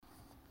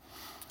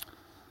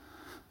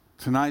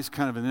Tonight's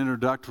kind of an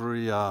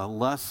introductory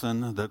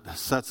lesson that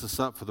sets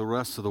us up for the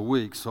rest of the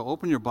week. So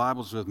open your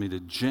Bibles with me to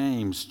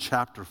James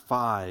chapter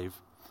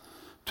 5,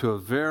 to a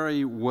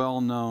very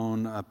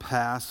well-known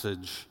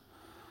passage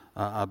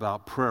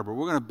about prayer. But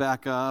we're going to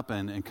back up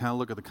and kind of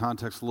look at the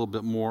context a little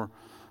bit more.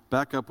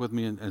 Back up with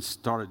me and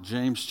start at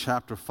James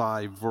chapter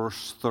 5,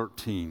 verse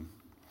 13.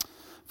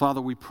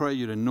 Father, we pray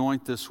you to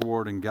anoint this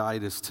word and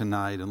guide us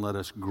tonight and let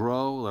us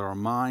grow, let our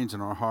minds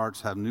and our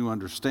hearts have new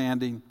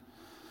understanding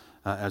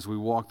as we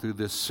walk through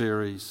this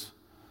series,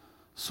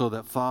 so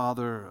that,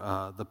 Father,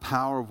 the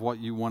power of what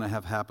you want to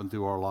have happen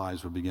through our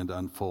lives will begin to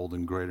unfold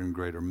in greater and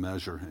greater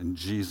measure. In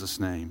Jesus'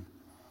 name,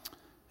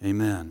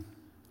 amen.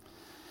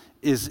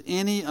 Is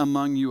any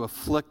among you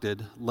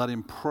afflicted? Let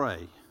him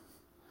pray.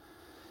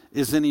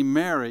 Is any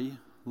merry?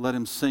 Let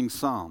him sing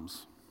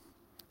psalms.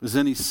 Is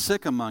any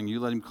sick among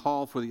you? Let him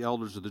call for the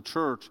elders of the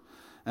church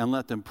and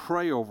let them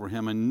pray over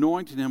him,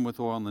 anointing him with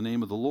oil in the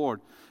name of the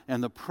Lord.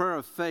 And the prayer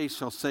of faith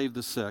shall save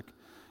the sick,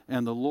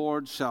 and the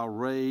Lord shall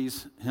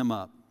raise him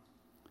up.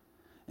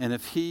 And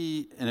if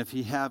he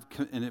have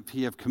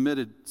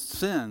committed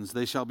sins,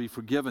 they shall be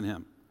forgiven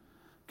him.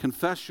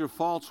 Confess your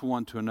faults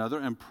one to another,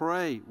 and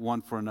pray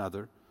one for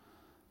another,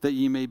 that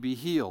ye may be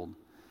healed.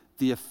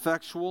 The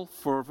effectual,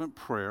 fervent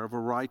prayer of a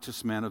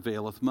righteous man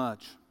availeth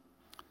much.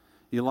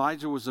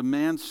 Elijah was a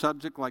man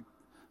subject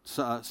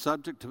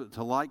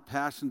to like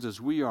passions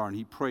as we are, and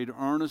he prayed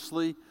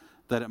earnestly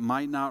that it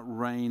might not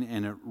rain,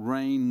 and it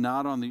rained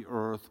not on the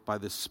earth by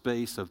the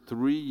space of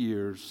 3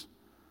 years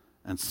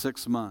and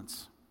 6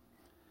 months.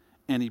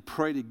 And he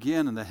prayed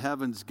again, and the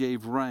heavens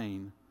gave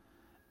rain,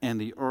 and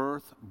the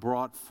earth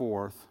brought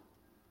forth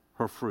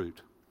her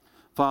fruit.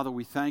 Father,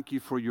 we thank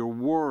you for your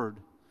word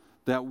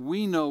that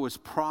we know is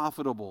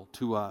profitable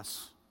to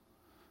us,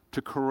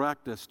 to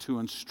correct us, to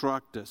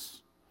instruct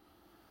us,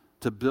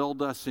 to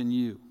build us in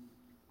you,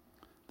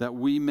 that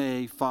we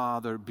may,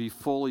 Father, be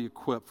fully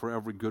equipped for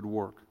every good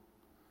work.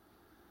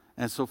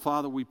 And so,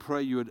 Father, we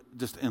pray you would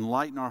just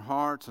enlighten our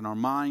hearts and our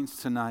minds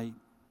tonight.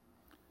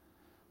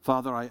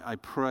 Father, I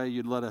pray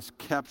you'd let us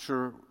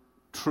capture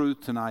truth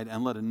tonight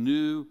and let a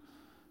new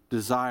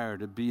desire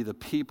to be the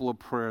people of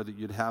prayer that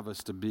you'd have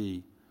us to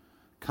be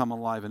come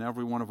alive in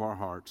every one of our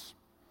hearts.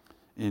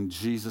 In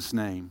Jesus'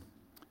 name,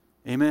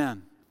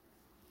 amen.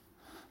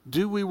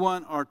 Do we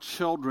want our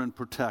children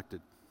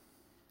protected?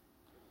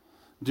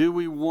 Do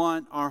we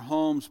want our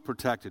homes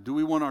protected? Do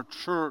we want our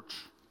church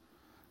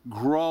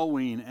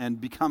growing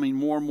and becoming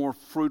more and more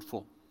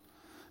fruitful?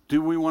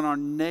 Do we want our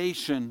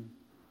nation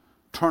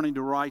turning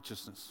to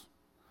righteousness?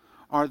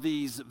 Are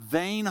these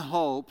vain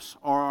hopes,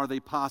 or are they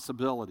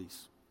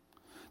possibilities?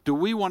 Do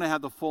we want to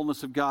have the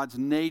fullness of God's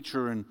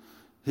nature and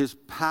his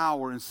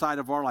power inside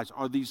of our lives?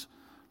 Are these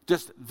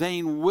just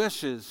vain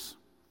wishes,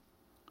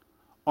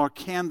 or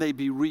can they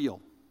be real?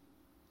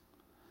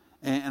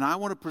 And I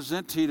want to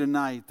present to you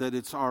tonight that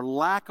it's our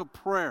lack of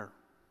prayer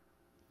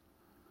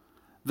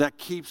that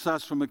keeps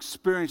us from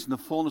experiencing the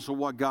fullness of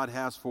what God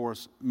has for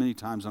us many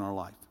times in our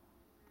life.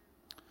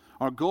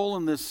 Our goal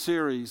in this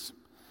series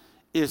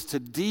is to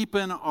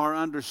deepen our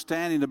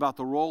understanding about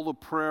the role of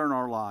prayer in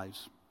our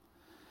lives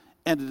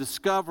and to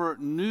discover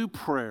new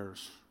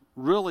prayers,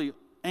 really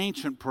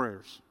ancient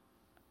prayers,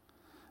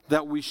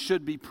 that we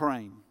should be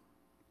praying.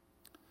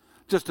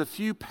 Just a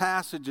few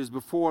passages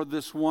before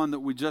this one that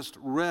we just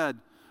read,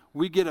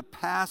 we get a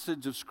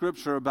passage of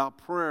Scripture about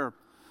prayer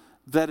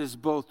that is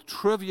both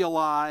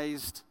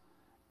trivialized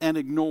and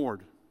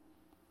ignored.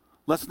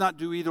 Let's not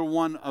do either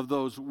one of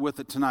those with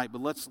it tonight,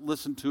 but let's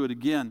listen to it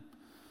again.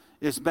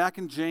 It's back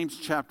in James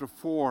chapter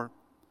 4,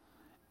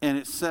 and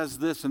it says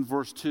this in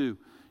verse 2.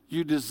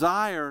 You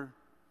desire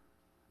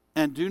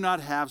and do not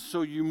have,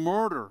 so you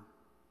murder.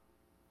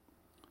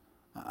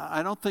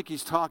 I don't think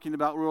he's talking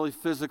about really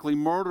physically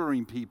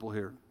murdering people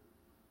here.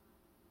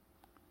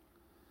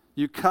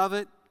 You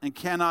covet and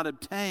cannot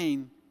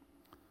obtain,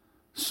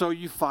 so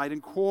you fight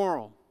and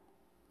quarrel.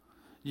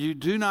 You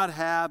do not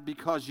have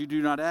because you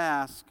do not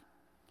ask.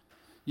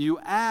 You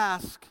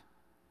ask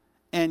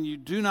and you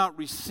do not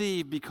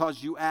receive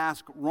because you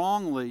ask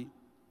wrongly,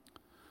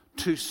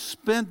 to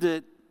spend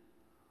it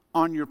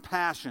on your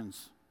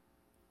passions.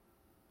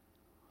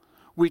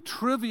 We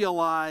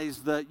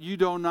trivialize that you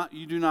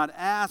do not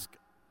ask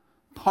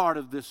part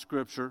of this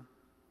scripture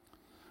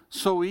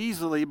so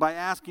easily by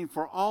asking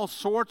for all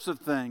sorts of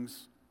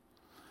things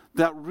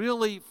that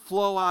really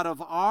flow out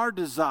of our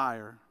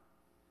desire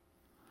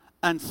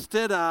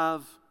instead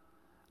of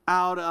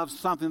out of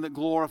something that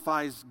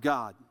glorifies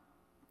God.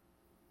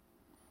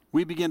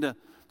 We begin to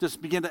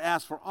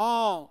ask for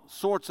all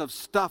sorts of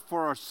stuff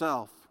for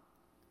ourselves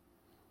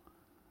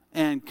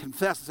and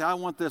confess and say, I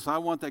want this, I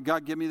want that,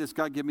 God give me this,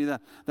 God give me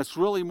that. That's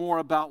really more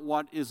about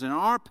what is in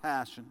our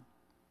passion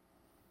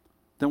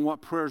than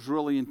what prayer is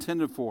really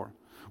intended for.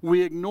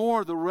 We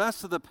ignore the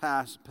rest of the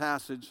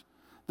passage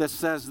that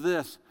says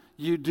this: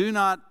 you do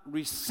not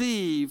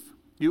receive,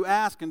 you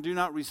ask and do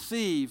not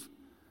receive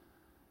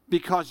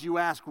because you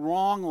ask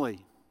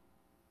wrongly.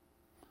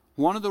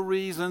 One of the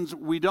reasons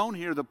we don't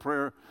hear the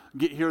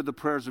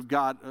prayers of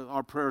God,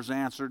 our prayers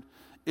answered,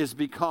 is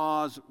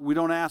because we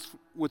don't ask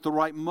with the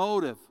right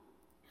motive,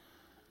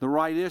 the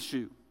right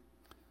issue.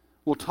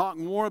 We'll talk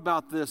more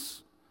about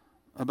this,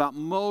 about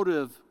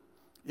motive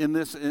in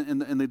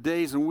the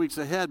days and weeks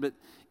ahead, but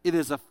it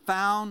is a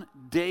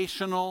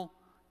foundational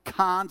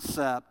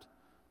concept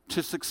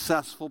to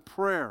successful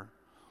prayer.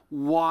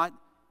 What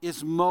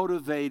is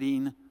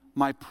motivating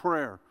my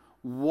prayer?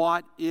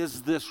 What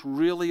is this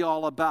really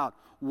all about?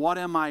 What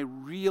am I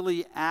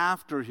really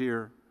after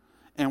here?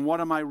 And what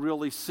am I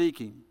really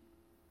seeking?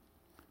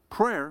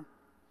 Prayer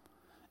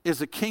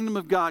is a kingdom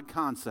of God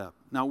concept.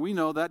 Now, we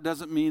know that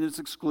doesn't mean it's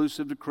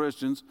exclusive to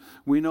Christians.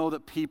 We know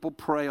that people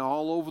pray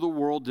all over the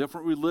world.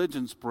 Different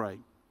religions pray.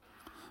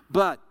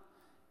 But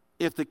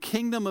if the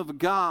kingdom of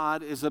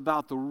God is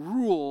about the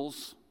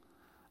rules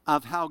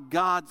of how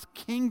God's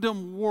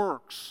kingdom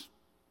works,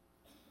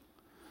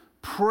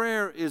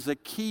 prayer is a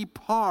key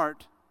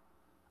part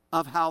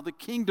of how the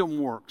kingdom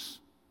works.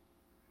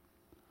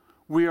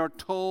 We are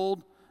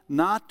told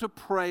not to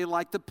pray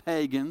like the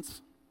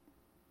pagans.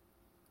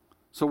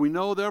 So we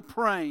know they're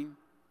praying.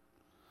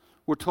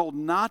 We're told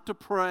not to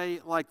pray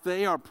like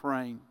they are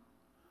praying.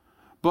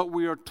 But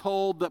we are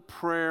told that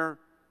prayer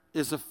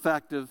is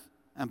effective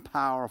and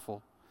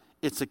powerful.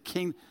 It's a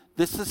king.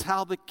 This is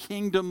how the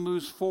kingdom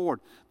moves forward.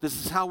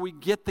 This is how we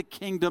get the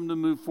kingdom to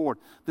move forward.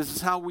 This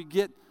is how we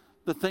get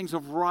the things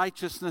of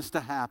righteousness to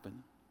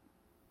happen.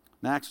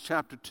 In Acts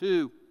chapter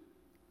 2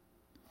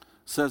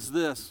 says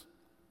this,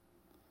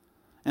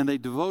 and they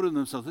devoted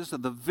themselves. This is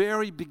at the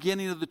very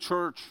beginning of the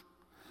church,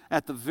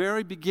 at the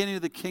very beginning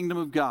of the kingdom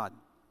of God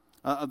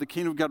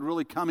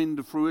really coming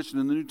into fruition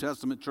in the New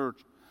Testament church.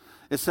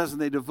 It says,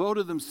 and they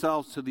devoted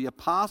themselves to the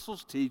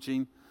apostles'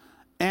 teaching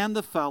and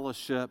the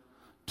fellowship,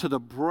 to the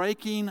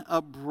breaking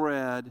of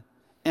bread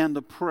and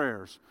the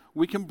prayers.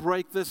 We can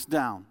break this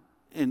down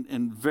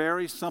in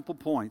very simple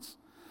points.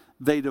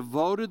 They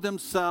devoted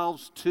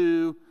themselves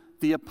to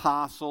the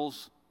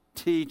apostles'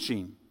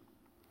 teaching.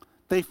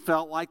 They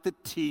felt like the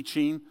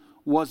teaching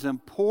was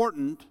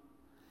important,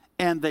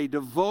 and they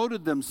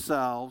devoted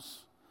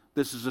themselves.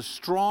 This is a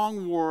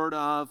strong word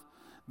of,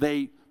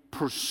 they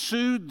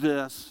pursued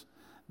this.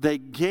 They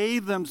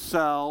gave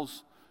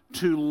themselves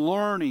to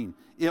learning.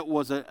 It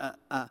was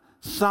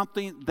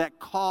something that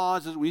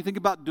causes, when you think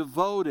about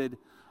devoted,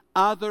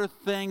 other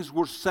things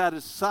were set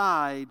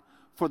aside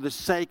for the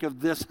sake of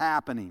this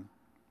happening.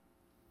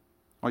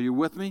 Are you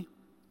with me?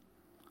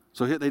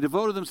 So here, they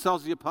devoted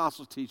themselves to the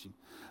apostles' teaching.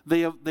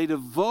 They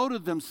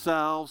devoted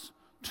themselves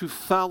to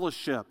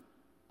fellowship,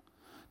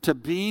 to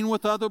being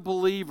with other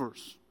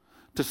believers,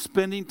 to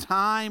spending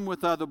time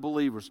with other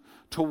believers,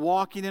 to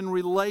walking in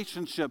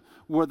relationship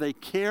where they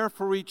care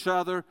for each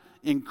other,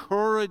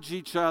 encourage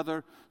each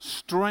other,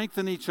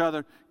 strengthen each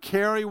other,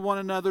 carry one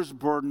another's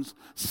burdens,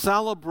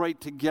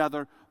 celebrate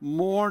together,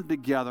 mourn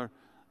together.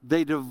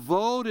 They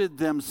devoted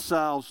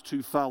themselves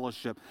to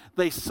fellowship.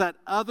 They set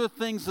other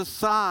things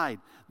aside.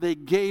 They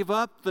gave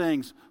up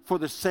things for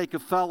the sake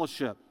of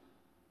fellowship.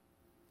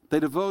 They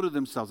devoted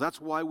themselves.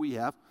 That's why we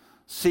have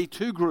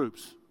C2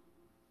 groups.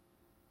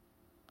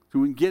 So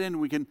we can get in,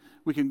 we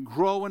can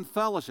grow in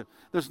fellowship.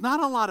 There's not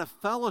a lot of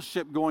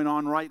fellowship going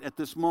on right at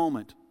this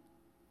moment.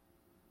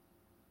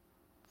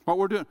 What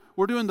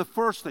we're doing the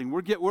first thing.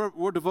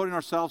 We're devoting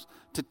ourselves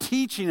to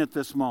teaching at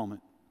this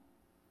moment.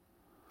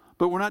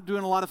 But we're not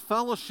doing a lot of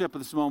fellowship at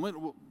this moment.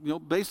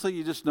 Basically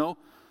you just know,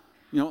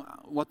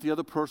 what the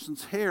other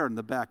person's hair in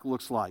the back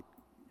looks like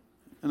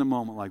in a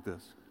moment like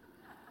this.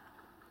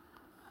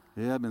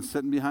 Yeah, I've been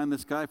sitting behind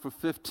this guy for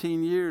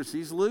 15 years.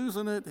 He's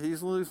losing it.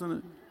 It's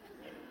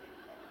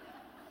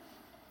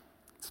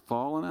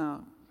falling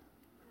out.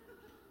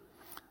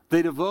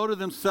 They devoted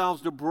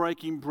themselves to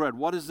breaking bread.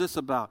 What is this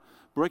about?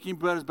 Breaking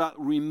bread is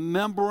about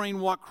remembering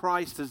what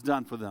Christ has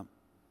done for them.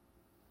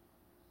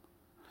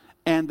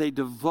 And they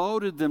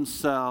devoted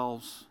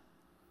themselves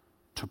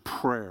to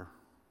prayer.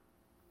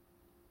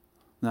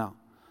 Now,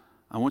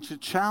 I want you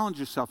to challenge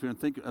yourself here and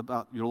think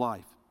about your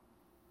life.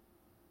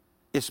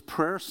 Is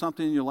prayer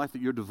something in your life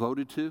that you're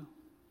devoted to?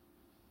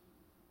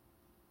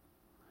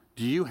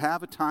 Do you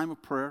have a time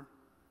of prayer?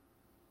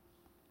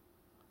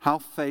 How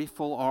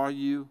faithful are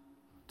you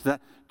to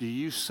that? Do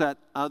you set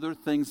other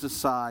things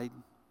aside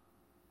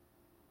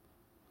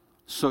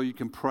so you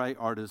can pray,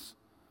 or does,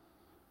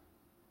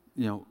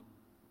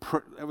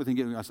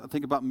 everything? I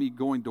think about me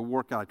going to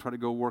work out. I try to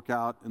go work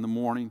out in the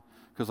morning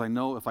because I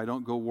know if I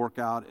don't go work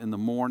out in the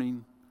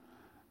morning,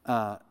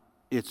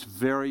 it's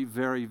very,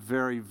 very,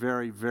 very,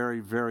 very, very,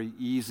 very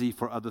easy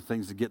for other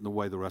things to get in the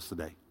way the rest of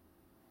the day.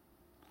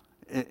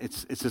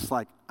 It's just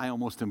like I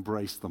almost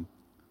embrace them.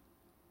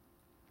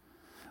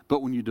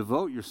 But when you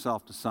devote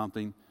yourself to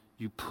something,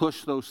 you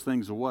push those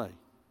things away.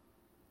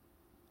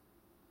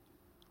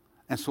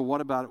 And so what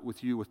about it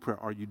with you with prayer?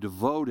 Are you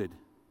devoted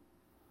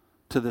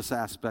to this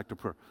aspect of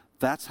prayer?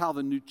 That's how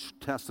the New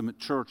Testament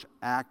church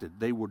acted.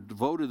 They were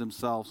devoted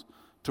themselves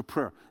to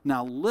prayer.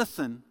 Now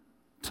listen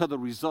to the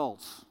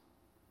results.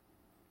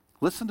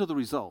 Listen to the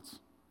results.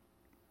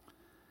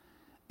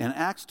 In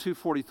Acts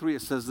 2:43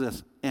 it says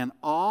this, and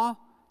awe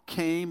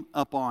came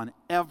upon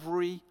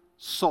every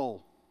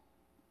soul,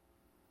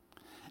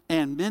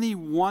 and many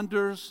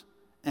wonders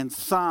and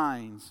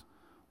signs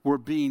were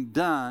being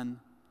done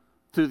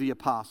through the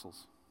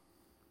apostles.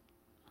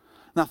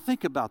 Now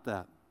think about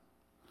that.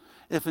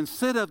 If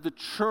instead of the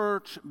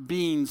church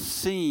being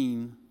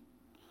seen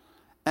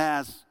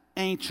as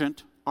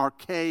ancient,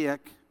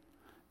 archaic,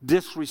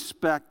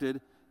 disrespected,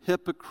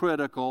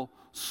 hypocritical,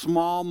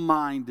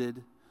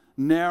 small-minded,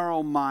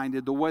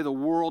 narrow-minded, the way the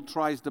world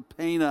tries to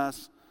paint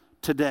us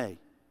today,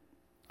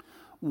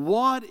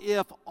 what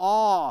if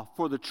awe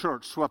for the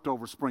church swept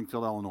over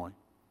Springfield, Illinois?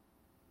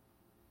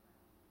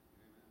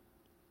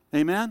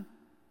 Amen?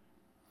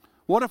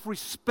 What if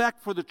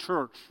respect for the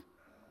church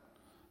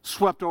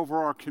swept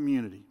over our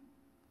community?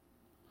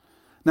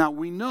 Now,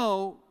 we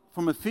know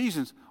from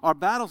Ephesians, our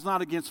battle's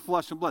not against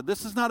flesh and blood.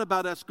 This is not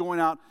about us going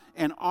out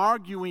and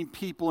arguing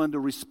people into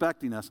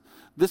respecting us.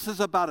 This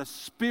is about a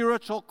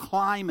spiritual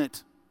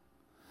climate.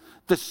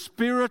 The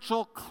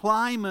spiritual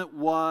climate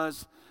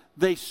was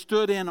they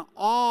stood in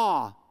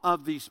awe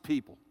of these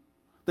people.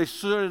 They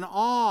stood in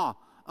awe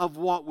of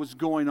what was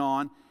going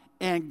on,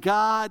 and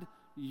God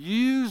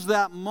used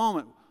that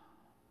moment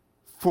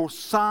for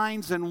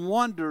signs and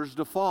wonders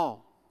to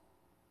fall.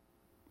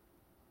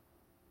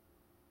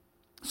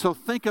 So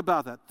think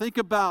about that. Think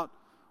about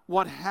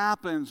what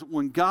happens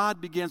when God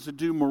begins to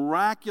do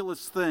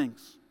miraculous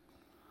things.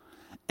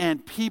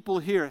 And people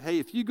hear, hey,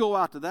 if you go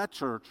out to that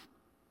church,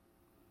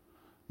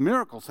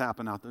 miracles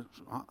happen out there.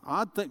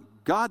 I think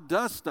God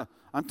does stuff.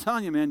 I'm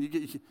telling you, man,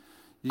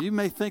 you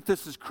may think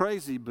this is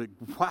crazy, but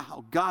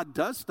wow, God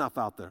does stuff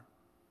out there.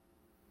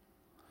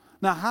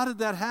 Now, how did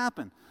that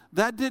happen?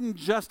 That didn't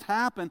just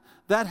happen.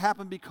 That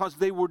happened because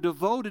they were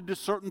devoted to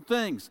certain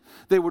things.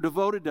 They were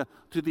devoted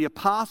to the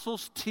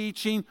apostles'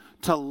 teaching,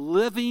 to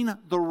living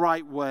the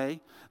right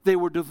way. They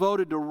were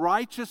devoted to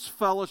righteous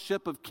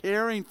fellowship of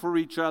caring for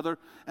each other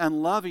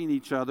and loving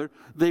each other.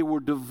 They were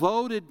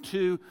devoted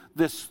to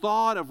this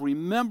thought of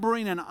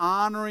remembering and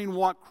honoring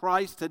what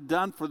Christ had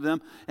done for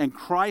them, and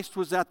Christ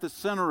was at the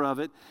center of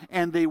it.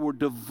 And they were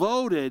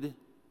devoted,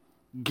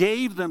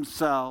 gave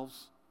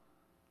themselves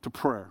to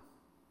prayer.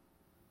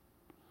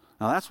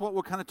 Now, that's what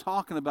we're kind of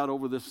talking about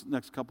over this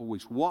next couple of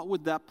weeks. What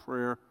would that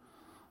prayer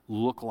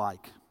look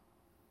like?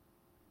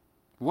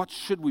 What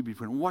should we be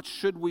praying? What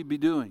should we be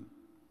doing?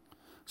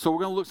 So we're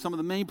going to look at some of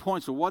the main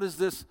points of what is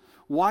this,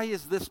 why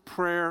is this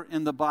prayer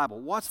in the Bible?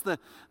 What's the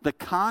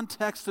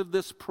context of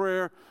this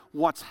prayer?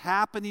 What's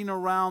happening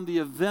around the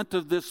event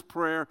of this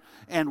prayer?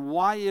 And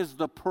why is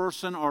the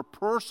person or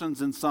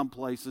persons in some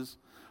places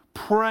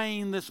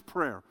praying this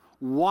prayer?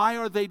 Why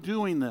are they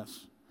doing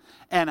this?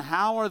 And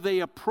how are they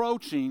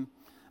approaching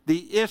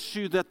the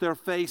issue that they're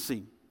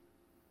facing,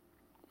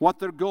 what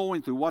they're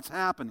going through, what's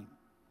happening?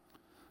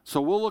 So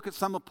we'll look at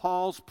some of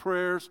Paul's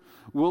prayers.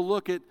 We'll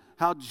look at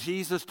how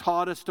Jesus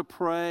taught us to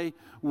pray.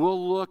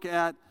 We'll look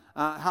at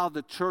how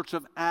the church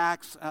of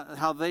Acts,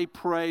 how they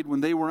prayed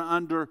when they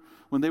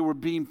were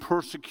being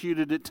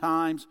persecuted at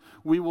times.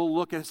 We will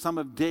look at some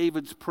of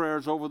David's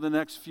prayers over the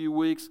next few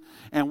weeks,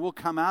 and we'll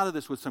come out of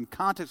this with some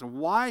context of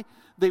why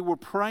they were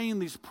praying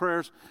these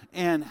prayers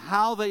and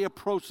how they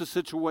approached the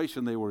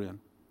situation they were in.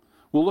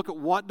 We'll look at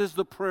what does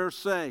the prayer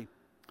say.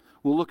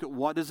 We'll look at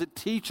what does it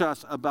teach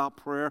us about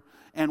prayer,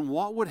 and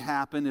what would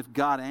happen if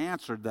God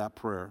answered that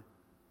prayer,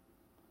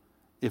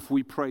 if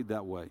we prayed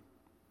that way.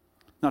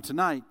 Now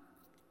tonight,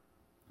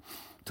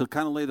 to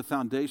kind of lay the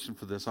foundation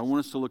for this, I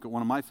want us to look at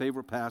one of my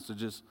favorite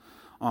passages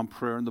on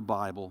prayer in the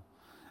Bible,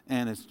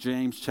 and it's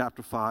James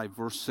chapter 5,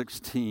 verse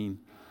 16,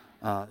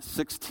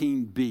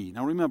 16b.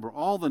 Now remember,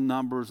 all the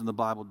numbers in the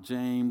Bible,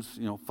 James,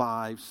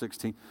 5,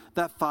 16,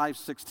 that 5,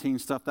 16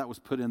 stuff, that was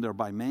put in there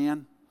by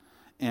man,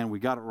 and we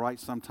got it right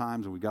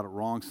sometimes, and we got it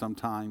wrong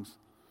sometimes.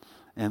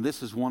 And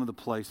this is one of the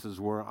places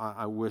where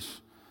I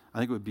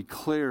think it would be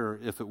clearer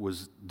if it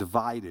was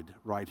divided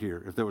right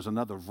here, if there was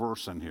another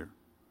verse in here.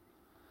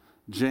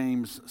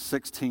 James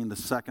 16, the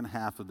second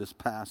half of this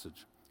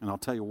passage. And I'll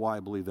tell you why I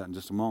believe that in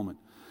just a moment.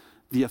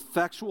 The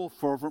effectual,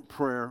 fervent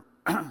prayer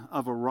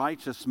of a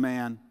righteous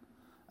man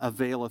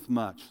availeth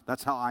much.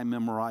 That's how I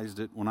memorized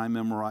it when I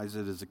memorized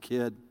it as a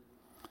kid,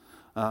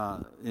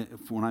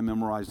 when I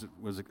memorized it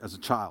as a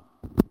child.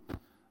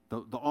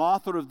 The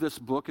author of this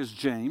book is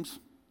James.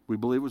 We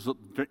believe it was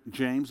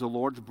James, the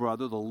Lord's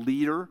brother, the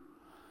leader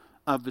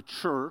of the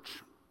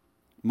church.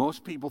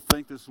 Most people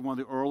think this is one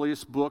of the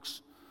earliest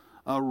books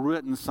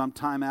written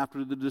sometime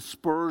after the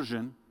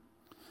dispersion,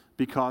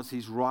 because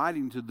he's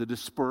writing to the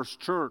dispersed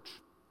church.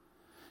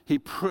 He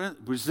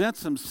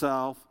presents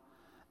himself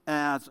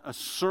as a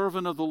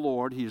servant of the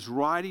Lord. He is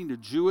writing to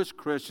Jewish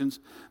Christians,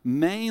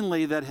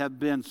 mainly that have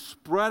been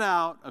spread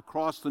out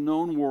across the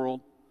known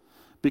world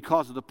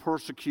because of the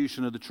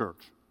persecution of the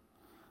church.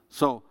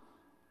 So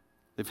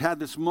they've had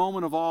this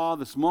moment of awe,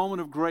 this moment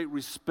of great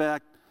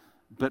respect,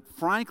 but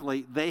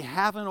frankly, they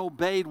haven't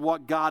obeyed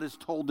what God has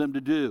told them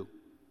to do.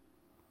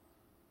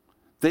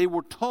 They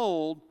were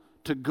told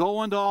to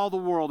go into all the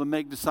world and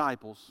make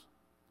disciples,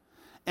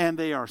 and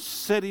they are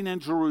sitting in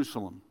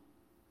Jerusalem.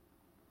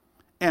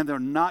 and they're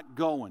not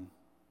going.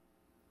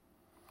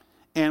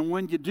 And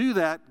when you do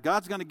that,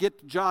 God's going to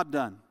get the job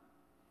done.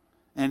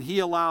 And he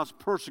allows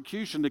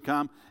persecution to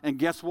come, and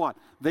guess what?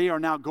 They are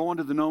now going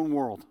to the known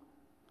world.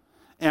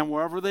 And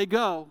wherever they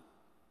go,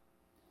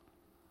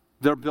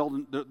 they're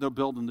building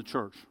the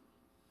church.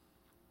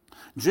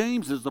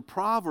 James is the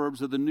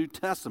Proverbs of the New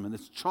Testament.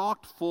 It's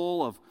chock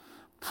full of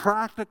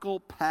practical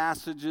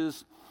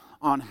passages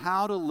on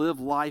how to live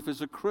life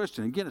as a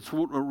Christian. Again, it's a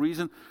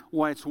reason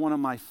why it's one of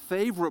my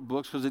favorite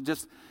books, because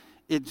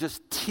it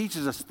just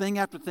teaches us thing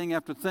after thing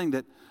after thing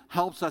that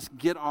helps us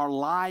get our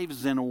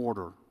lives in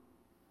order.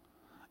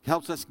 It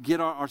helps us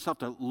get ourselves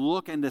to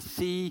look and to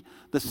see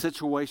the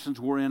situations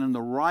we're in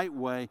the right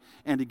way,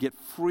 and to get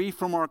free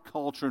from our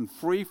culture and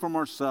free from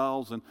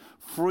ourselves and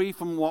free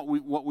from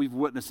what we've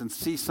witnessed and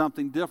see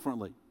something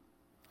differently.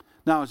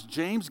 Now, as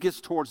James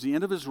gets towards the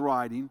end of his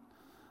writing,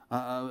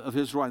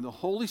 the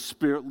Holy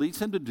Spirit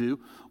leads him to do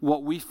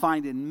what we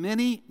find in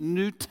many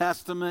New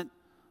Testament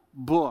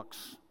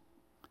books.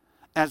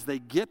 As they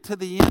get to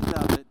the end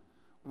of it,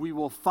 we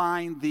will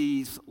find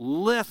these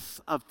lists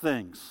of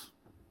things.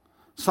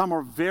 Some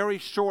are very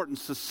short and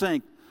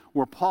succinct,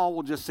 where Paul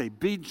will just say,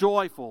 be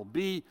joyful,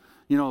 be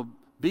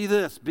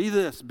this, be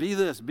this, be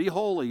this, be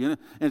holy. And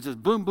it's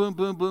just boom, boom,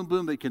 boom, boom,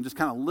 boom. They can just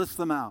kind of list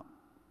them out.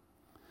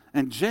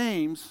 And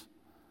James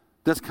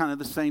does kind of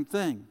the same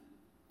thing.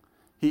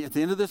 At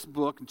the end of this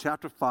book, in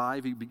chapter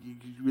 5, he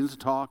begins to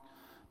talk.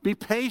 Be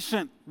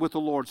patient with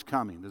the Lord's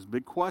coming. There's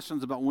big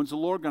questions about when's the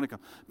Lord going to come.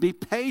 Be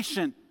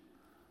patient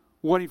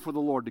waiting for the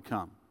Lord to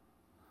come.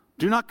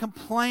 Do not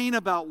complain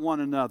about one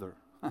another.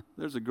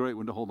 There's a great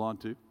one to hold on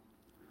to.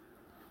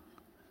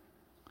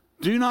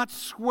 Do not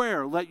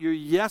swear. Let your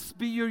yes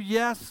be your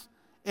yes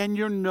and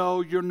your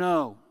no, your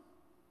no.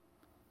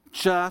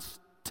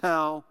 Just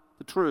tell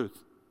the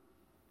truth.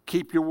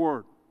 Keep your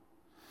word.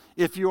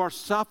 If you are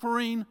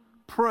suffering,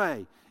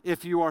 pray.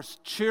 If you are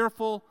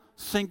cheerful,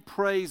 sing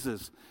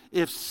praises.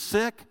 If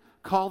sick,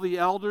 call the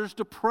elders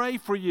to pray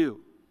for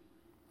you.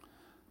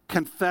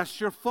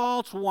 Confess your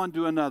faults one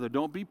to another.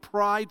 Don't be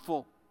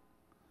prideful.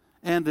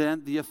 And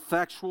then the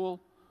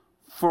effectual,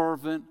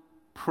 fervent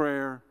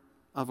prayer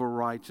of a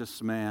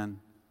righteous man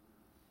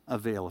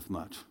availeth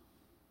much.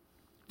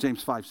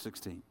 James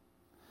 5:16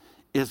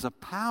 is a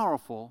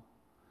powerful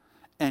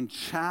and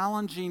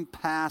challenging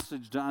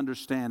passage to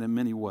understand in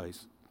many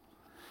ways.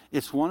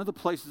 It's one of the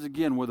places,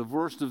 again, where the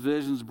verse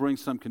divisions bring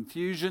some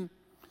confusion.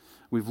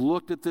 We've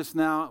looked at this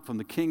now from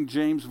the King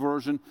James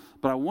Version,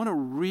 but I want to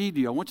read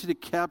you, I want you to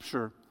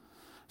capture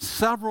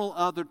several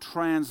other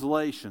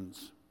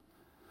translations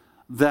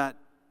that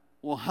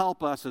will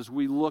help us as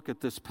we look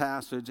at this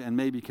passage and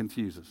maybe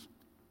confuse us.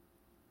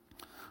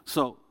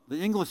 So, the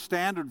English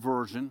Standard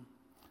Version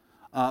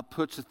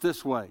puts it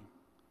this way.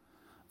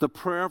 The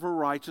prayer of a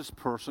righteous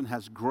person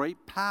has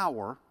great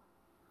power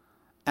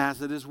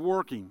as it is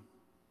working.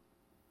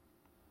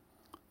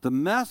 The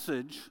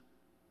Message,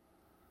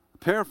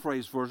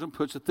 paraphrase version,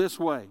 puts it this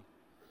way.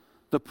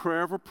 The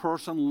prayer of a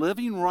person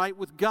living right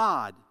with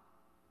God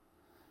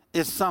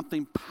is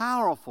something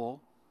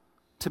powerful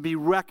to be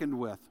reckoned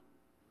with.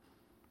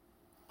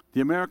 The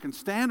American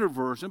Standard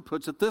Version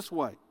puts it this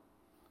way.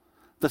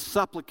 The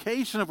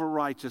supplication of a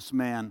righteous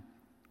man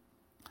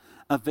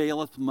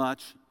availeth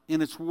much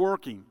in its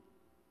working.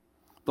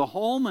 The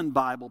Holman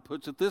Bible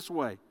puts it this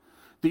way.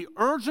 The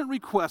urgent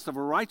request of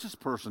a righteous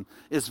person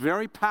is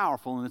very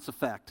powerful in its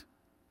effect.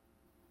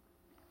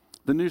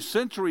 The New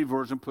Century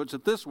Version puts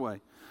it this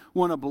way.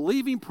 When a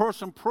believing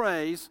person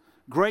prays,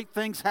 great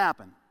things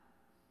happen.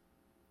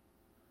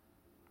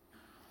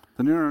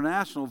 The New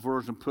International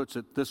Version puts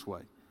it this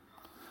way.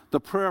 The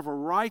prayer of a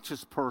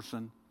righteous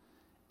person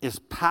is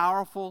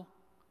powerful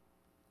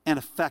and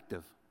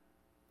effective.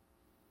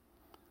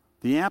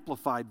 The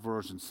Amplified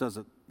Version says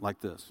it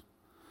like this.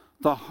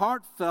 The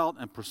heartfelt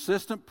and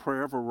persistent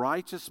prayer of a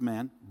righteous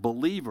man,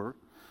 believer,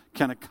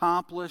 can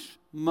accomplish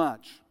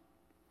much.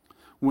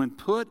 When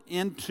put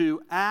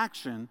into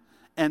action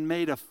and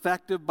made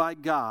effective by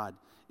God,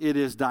 it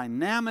is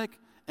dynamic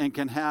and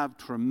can have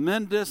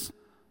tremendous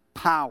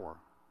power.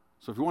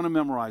 So if you want to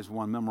memorize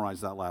one,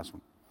 memorize that last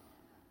one.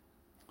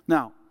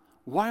 Now,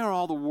 why are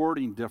all the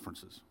wording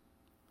differences?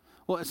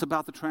 Well, it's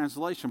about the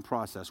translation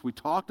process. We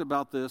talked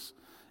about this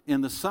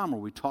in the summer.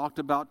 We talked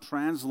about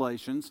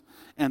translations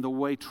and the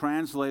way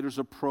translators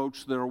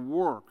approach their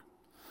work.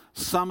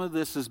 Some of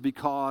this is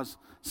because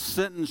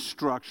sentence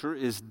structure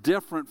is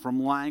different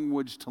from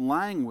language to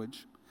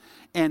language,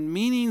 and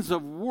meanings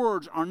of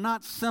words are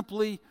not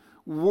simply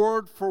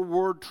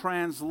word-for-word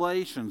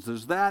translations.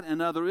 There's that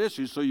and other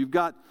issues. So you've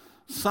got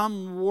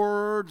some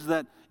words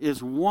that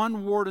is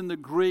one word in the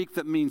Greek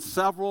that means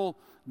several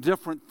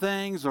different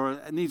things, or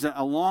it needs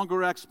a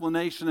longer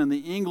explanation in the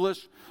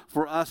English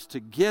for us to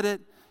get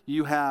it.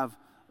 You have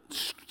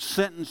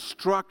sentence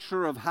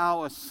structure of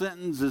how a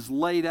sentence is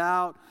laid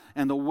out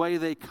and the way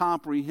they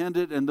comprehend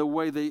it and the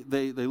way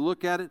they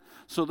look at it.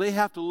 So they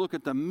have to look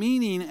at the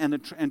meaning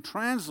and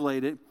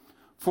translate it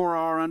for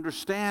our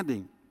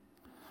understanding.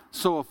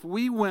 So if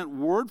we went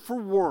word for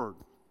word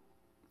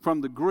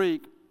from the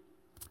Greek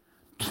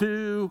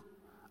to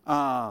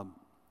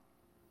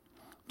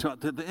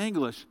the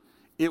English,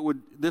 it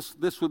would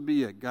this would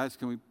be it. Guys,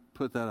 can we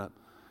put that up?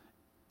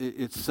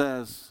 It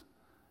says,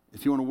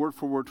 if you want a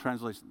word-for-word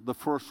translation, the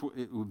first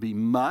it would be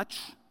much,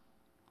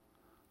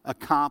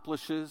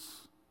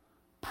 accomplishes,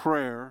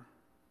 prayer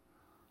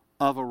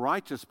of a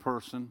righteous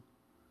person,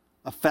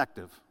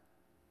 effective.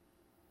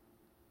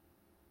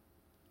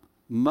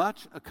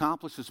 Much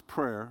accomplishes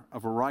prayer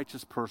of a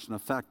righteous person,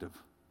 effective.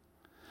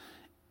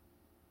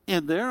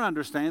 In their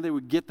understanding, they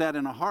would get that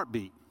in a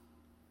heartbeat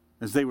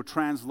as they were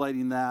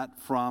translating that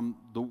from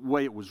the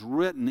way it was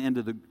written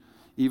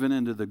even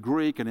into the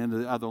Greek and into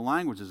the other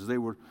languages. As they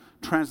were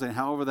translating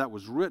however that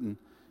was written,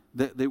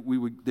 they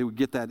would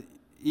get that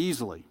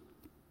easily.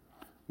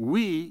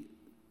 We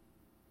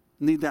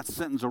need that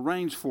sentence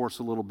arranged for us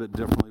a little bit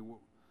differently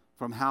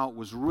from how it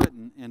was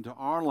written into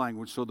our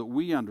language so that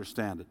we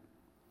understand it.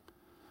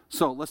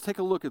 So let's take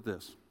a look at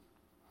this.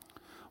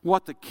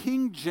 What the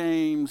King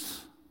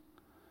James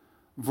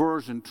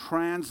Version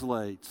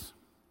translates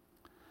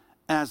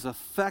as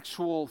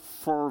effectual,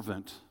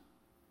 fervent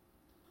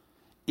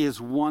is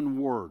one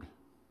word.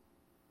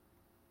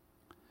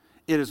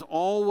 It has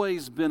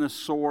always been a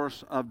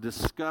source of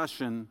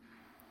discussion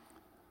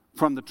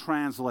from the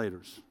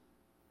translators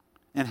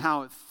and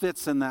how it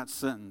fits in that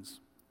sentence.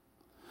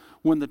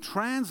 When the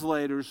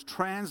translators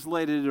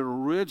translated it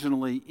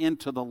originally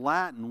into the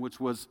Latin, which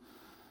was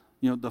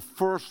the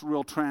first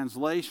real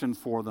translation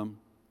for them,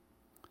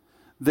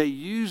 they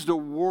used a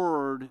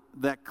word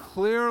that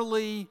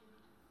clearly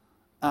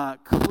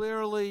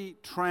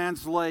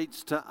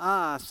translates to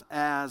us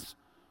as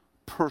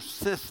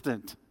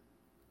persistent.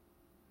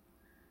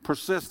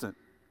 Persistent.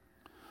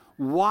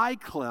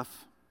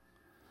 Wycliffe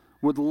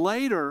would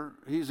later,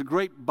 he's a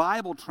great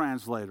Bible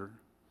translator,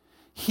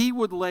 he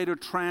would later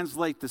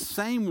translate the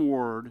same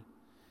word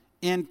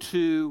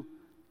into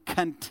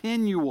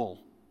continual.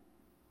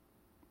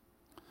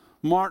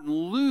 Martin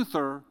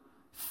Luther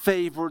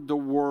favored the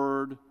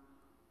word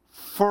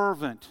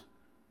fervent.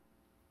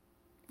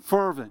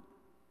 Fervent.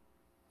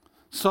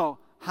 So,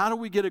 how do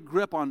we get a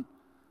grip on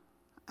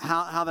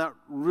how that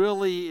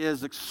really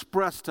is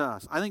expressed to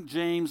us? I think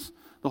James,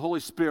 the Holy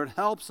Spirit,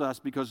 helps us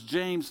because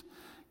James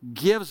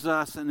gives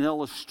us an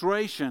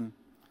illustration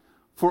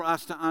for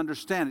us to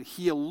understand it.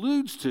 He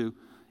alludes to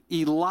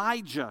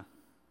Elijah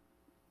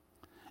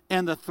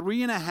and the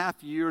 3.5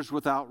 years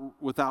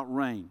without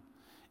rain.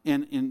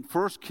 In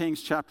 1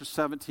 Kings chapter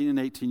 17 and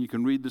 18, you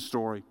can read the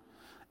story.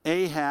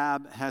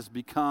 Ahab has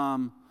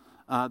become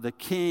the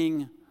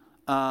king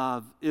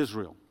of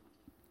Israel.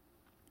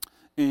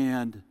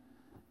 And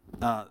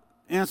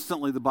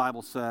instantly the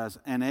Bible says,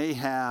 and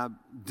Ahab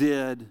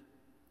did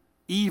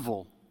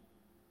evil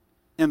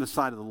in the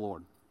sight of the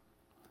Lord.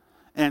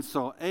 And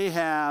so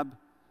Ahab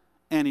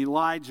and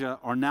Elijah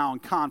are now in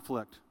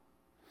conflict.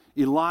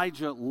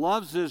 Elijah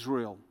loves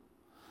Israel,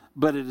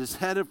 but it is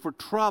headed for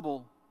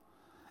trouble,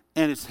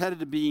 and it's headed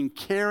to being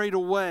carried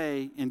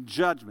away in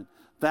judgment.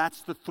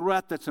 That's the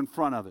threat that's in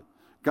front of it.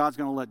 God's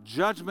going to let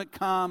judgment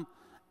come,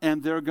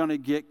 and they're going to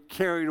get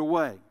carried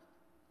away.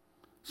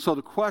 So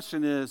the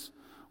question is,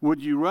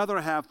 would you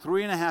rather have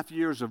 3.5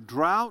 years of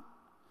drought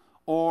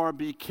or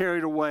be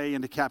carried away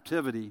into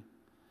captivity?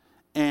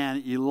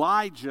 And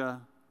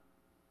Elijah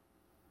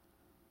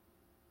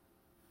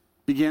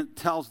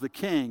tells the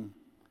king,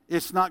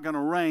 it's not going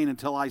to rain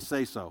until I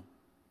say so.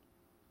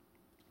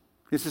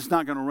 It's just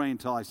not going to rain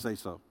until I say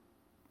so.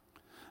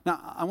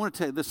 Now, I want to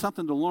tell you, there's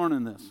something to learn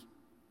in this.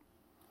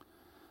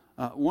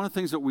 One of the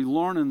things that we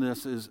learn in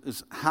this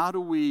is how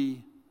do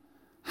we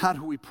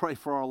pray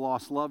for our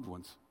lost loved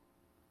ones?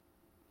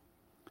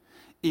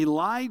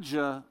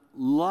 Elijah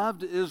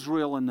loved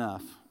Israel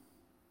enough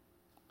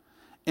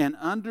and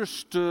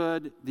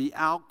understood the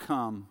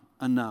outcome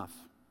enough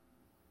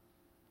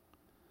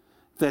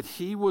that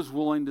he was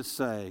willing to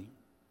say,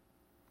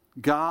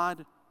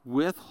 God,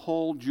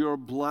 withhold your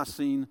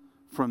blessing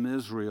from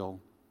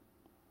Israel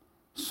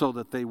so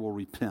that they will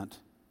repent.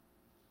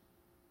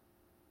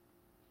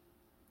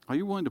 Are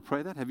you willing to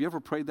pray that? Have you ever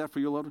prayed that for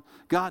your loved ones?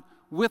 God,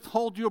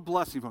 withhold your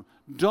blessing from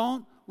them.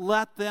 Don't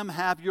let them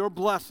have your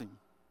blessing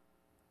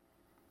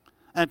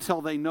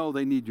until they know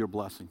they need your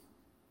blessing.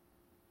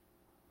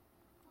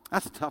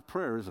 That's a tough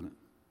prayer, isn't it?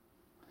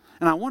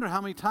 And I wonder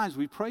how many times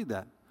we prayed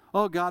that.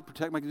 Oh, God,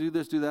 protect me. I can do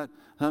this, do that.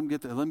 Let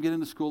them get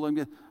into school.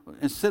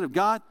 Instead of,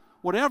 God,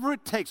 whatever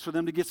it takes for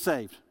them to get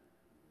saved.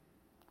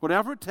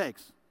 Whatever it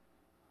takes.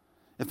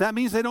 If that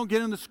means they don't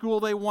get into school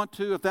they want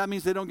to, if that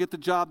means they don't get the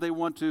job they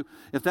want to,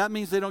 if that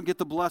means they don't get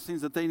the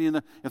blessings that they need,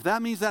 if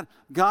that means that,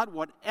 God,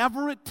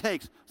 whatever it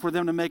takes for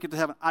them to make it to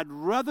heaven, I'd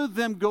rather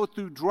them go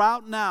through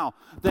drought now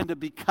than to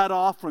be cut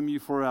off from you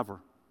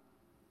forever.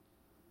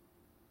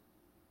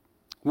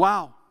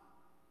 Wow.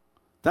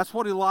 That's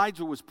what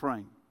Elijah was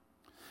praying.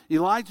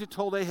 Elijah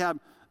told Ahab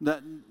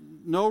that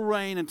no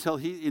rain until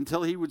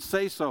he would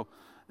say so.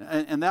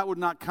 And that would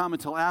not come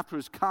until after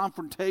his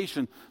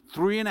confrontation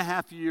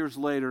 3.5 years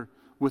later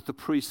with the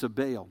priests of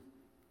Baal.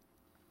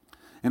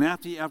 And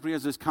after he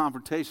has this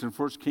confrontation,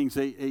 1 Kings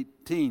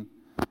 8:18,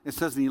 it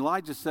says, and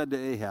Elijah said to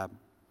Ahab,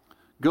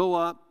 Go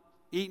up,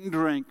 eat and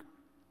drink,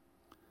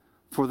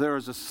 for there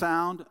is a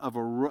sound of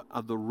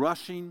the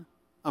rushing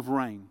of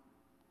rain.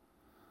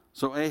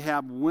 So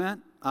Ahab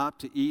went up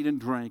to eat and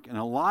drink, and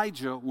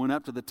Elijah went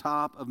up to the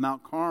top of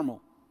Mount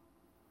Carmel.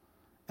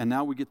 And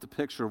now we get the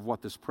picture of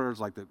what this prayer is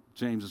like that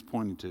James is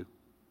pointing to.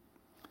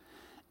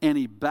 And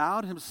he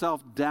bowed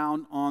himself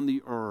down on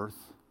the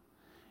earth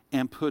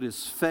and put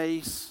his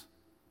face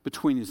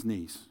between his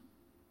knees.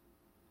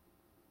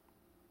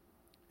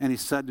 And he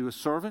said to his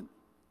servant,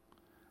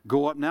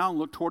 "Go up now and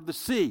look toward the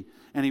sea."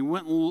 And he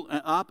went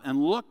up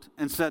and looked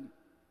and said,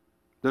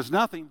 "There's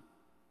nothing.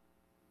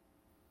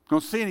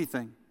 Don't see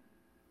anything."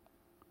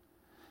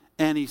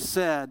 And he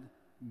said,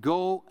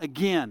 "Go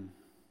again."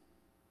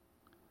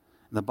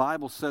 And the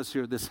Bible says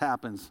here this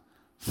happens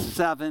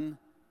 7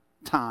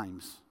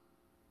 times.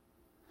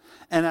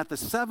 And at the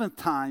 7th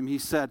time he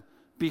said,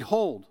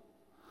 "Behold,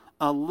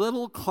 a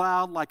little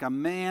cloud like a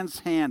man's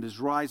hand is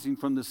rising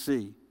from the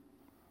sea."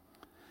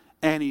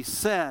 And he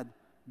said,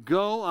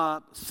 "Go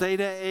up, say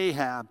to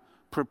Ahab,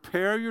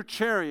 prepare your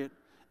chariot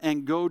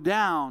and go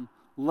down,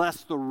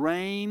 lest the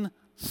rain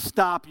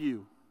stop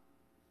you."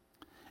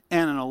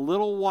 And in a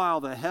little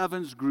while the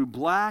heavens grew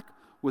black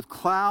with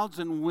clouds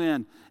and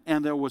wind,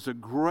 and there was a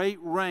great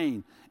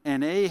rain.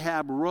 And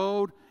Ahab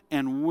rode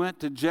and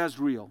went to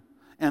Jezreel.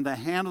 And the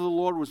hand of the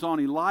Lord was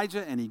on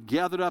Elijah, and he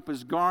gathered up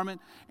his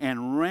garment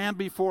and ran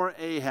before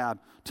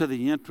Ahab to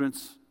the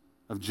entrance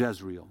of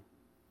Jezreel.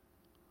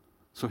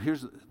 So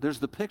there's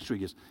the picture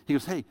he gives. He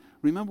goes, "Hey,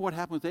 remember what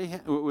happened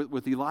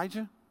with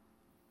Elijah?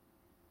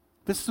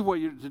 This is the way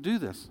you're to do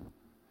this."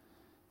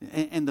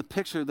 And the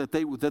picture that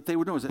they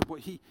were doing is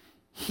that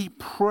he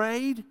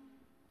prayed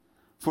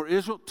for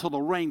Israel till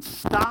the rain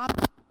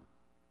stopped,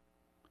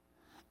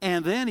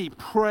 and then he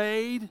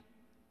prayed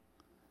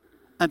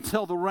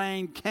until the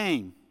rain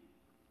came.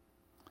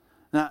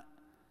 Now,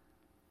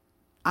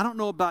 I don't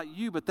know about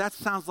you, but that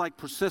sounds like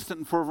persistent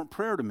and fervent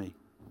prayer to me.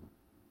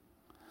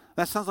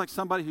 That sounds like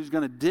somebody who's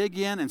going to dig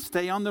in and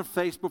stay on their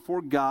face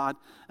before God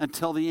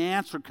until the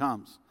answer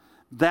comes.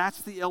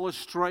 That's the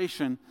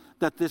illustration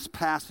that this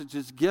passage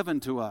is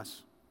given to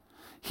us.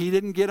 He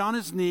didn't get on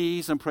his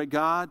knees and pray,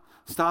 "God,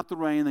 stop the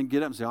rain," and then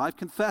get up and say, "I've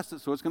confessed it,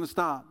 so it's going to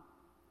stop."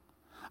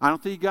 I don't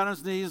think he got on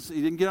his knees.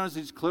 He didn't get on his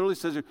knees. Clearly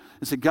says here,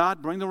 and said,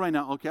 "God, bring the rain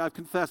out." "Okay, I've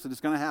confessed it.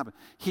 It's going to happen."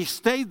 He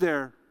stayed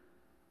there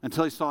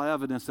until he saw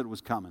evidence that it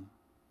was coming,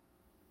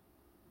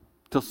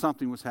 until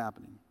something was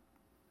happening.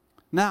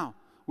 Now,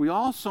 we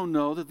also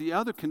know that the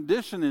other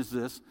condition is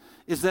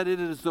that it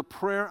is the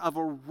prayer of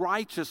a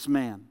righteous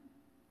man.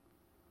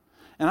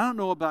 And I don't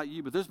know about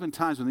you, but there's been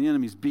times when the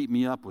enemy's beat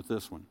me up with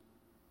this one.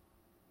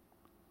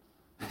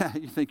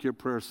 You think your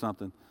prayer is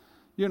something.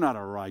 You're not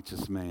a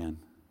righteous man.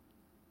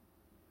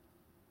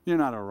 You're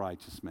not a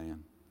righteous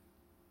man.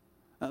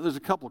 There's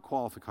a couple of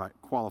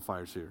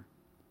qualifiers here.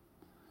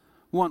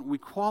 One, we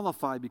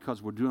qualify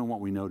because we're doing what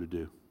we know to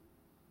do.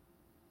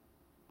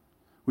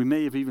 We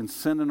may have even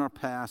sinned in our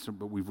past,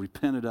 but we've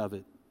repented of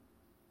it.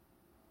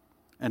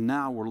 And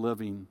now we're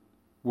living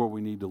where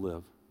we need to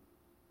live.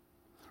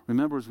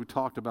 Remember, as we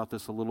talked about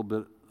this a little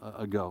bit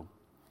ago,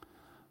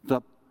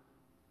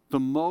 the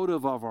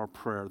motive of our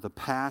prayer, the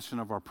passion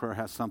of our prayer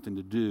has something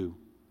to do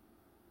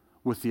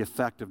with the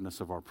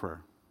effectiveness of our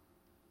prayer.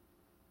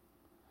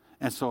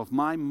 And so if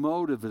my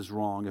motive is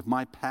wrong, if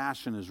my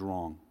passion is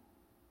wrong,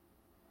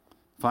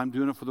 if I'm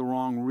doing it for the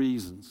wrong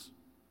reasons,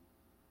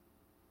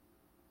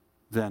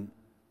 then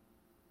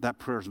that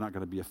prayer is not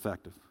going to be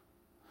effective.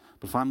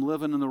 But if I'm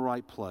living in the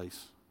right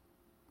place,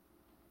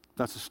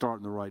 that's a start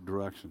in the right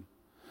direction.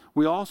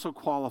 We also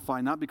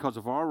qualify not because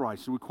of our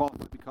righteousness, we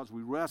qualify because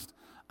we rest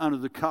under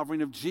the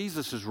covering of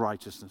Jesus'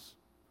 righteousness.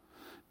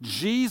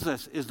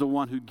 Jesus is the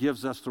one who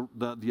gives us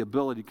the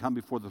ability to come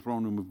before the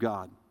throne room of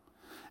God.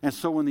 And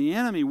so when the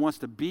enemy wants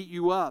to beat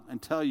you up and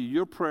tell you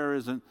your prayer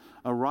isn't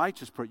a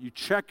righteous prayer, you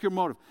check your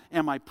motive.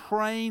 Am I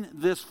praying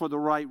this for the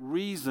right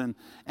reason?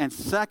 And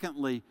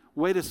secondly,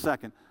 wait a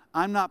second,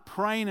 I'm not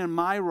praying in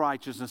my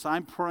righteousness,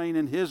 I'm praying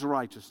in his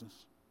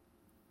righteousness.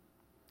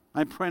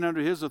 I'm praying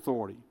under his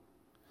authority.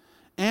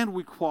 And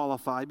we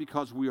qualify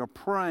because we are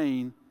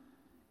praying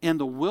in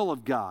the will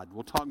of God.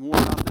 We'll talk more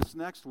about this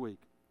next week.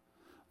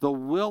 The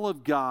will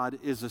of God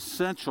is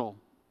essential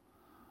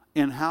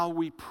in how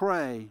we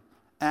pray,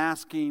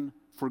 asking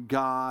for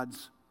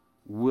God's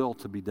will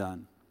to be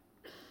done.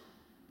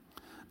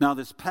 Now,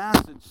 this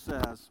passage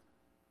says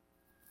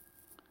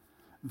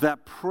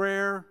that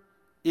prayer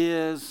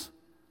is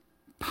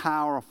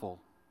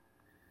powerful.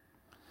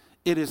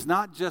 It is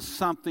not just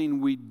something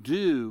we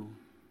do,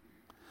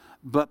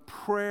 but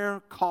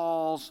prayer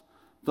calls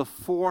the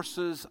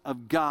forces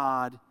of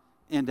God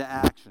into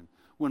action.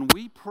 When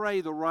we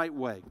pray the right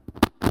way,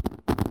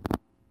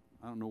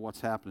 I don't know what's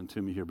happening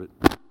to me here, but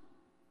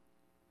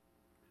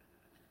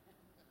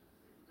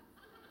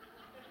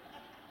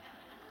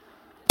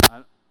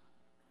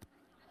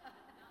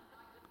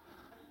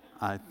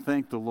I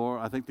thank the Lord.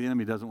 I think the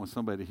enemy doesn't want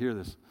somebody to hear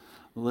this.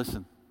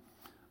 Listen,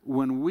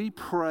 when we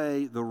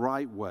pray the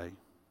right way,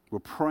 we're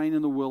praying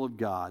in the will of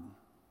God,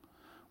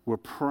 we're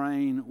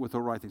praying with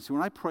the right thing. See,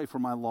 when I pray for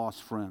my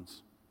lost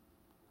friends,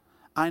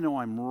 I know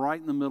I'm right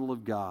in the middle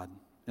of God,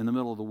 in the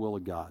middle of the will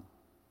of God.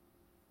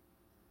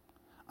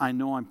 I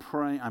know I'm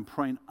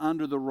praying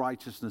under the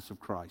righteousness of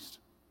Christ.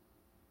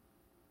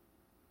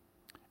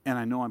 And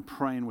I know I'm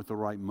praying with the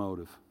right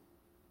motive.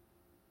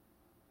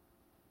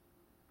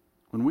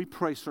 When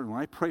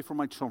I pray for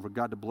my children, for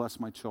God to bless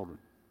my children,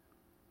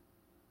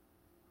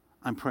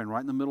 I'm praying right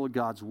in the middle of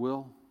God's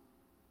will.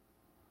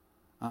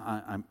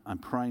 I'm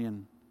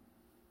praying,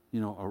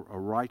 a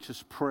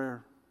righteous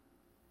prayer.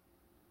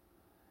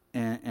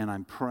 And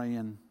I'm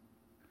praying,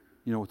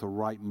 with the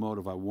right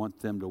motive. I want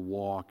them to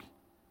walk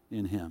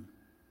in Him.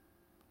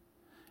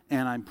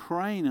 And I'm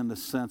praying in the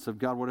sense of,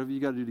 God, whatever you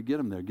got to do to get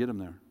them there, get them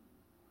there.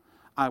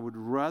 I would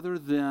rather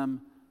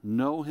them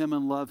know Him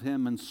and love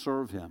Him and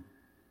serve Him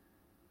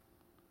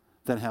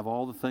than have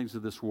all the things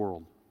of this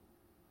world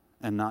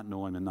and not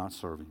know Him and not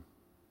serve Him.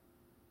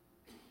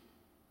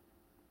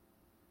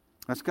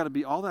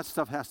 All that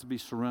stuff has to be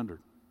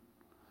surrendered.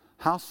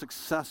 How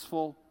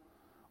successful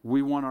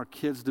we want our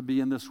kids to be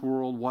in this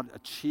world, what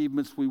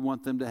achievements we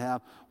want them to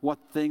have, what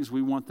things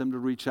we want them to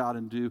reach out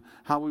and do,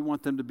 how we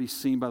want them to be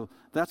seen by them.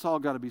 That's all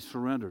got to be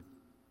surrendered.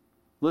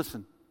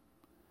 Listen,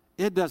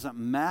 it doesn't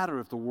matter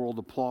if the world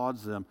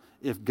applauds them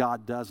if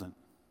God doesn't.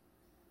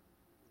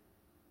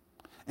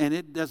 And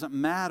it doesn't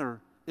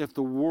matter if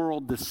the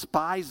world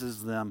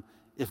despises them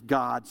if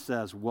God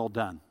says, well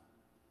done.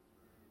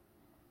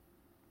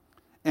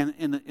 And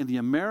in the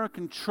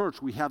American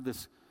church, we have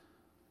this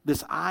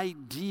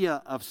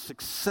idea of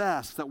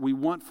success that we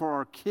want for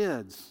our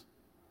kids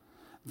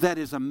that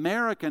is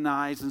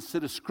Americanized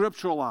instead of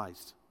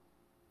scripturalized.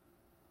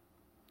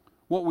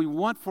 What we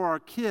want for our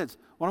kids,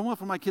 what I want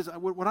for my kids,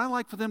 would I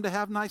like for them to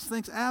have nice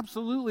things?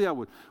 Absolutely I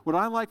would. Would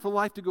I like for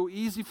life to go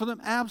easy for them?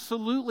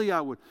 Absolutely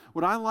I would.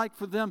 Would I like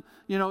for them,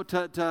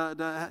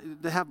 to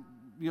have,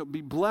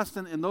 be blessed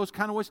in those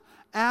kind of ways?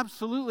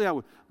 Absolutely I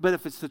would. But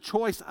if it's the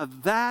choice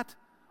of that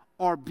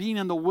or being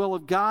in the will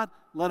of God,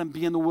 let them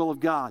be in the will of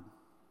God.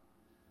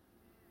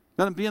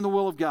 Let them be in the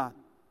will of God.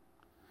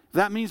 If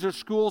that means there's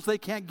schools they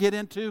can't get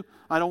into,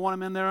 I don't want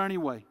them in there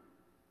anyway.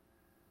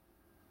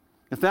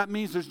 If that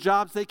means there's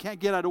jobs they can't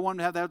get, I don't want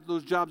them to have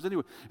those jobs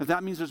anyway. If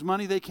that means there's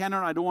money they can't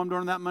earn, I don't want them to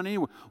earn that money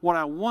anyway. What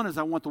I want is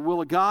I want the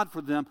will of God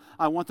for them.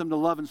 I want them to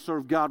love and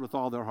serve God with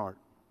all their heart.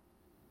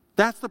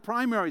 That's the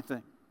primary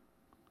thing.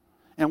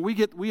 And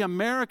we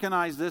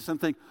Americanize this and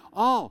think,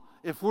 oh,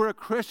 if we're a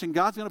Christian,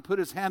 God's going to put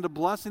His hand of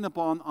blessing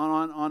upon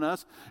on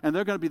us, and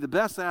they're going to be the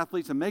best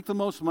athletes and make the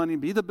most money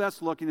and be the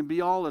best looking and be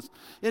all this.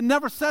 It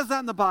never says that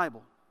in the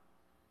Bible.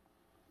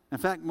 In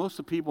fact, most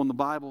of the people in the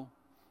Bible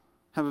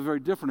have a very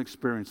different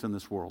experience in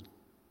this world.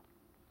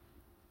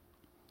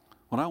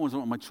 What I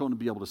want my children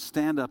to be able to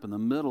stand up in the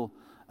middle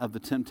of the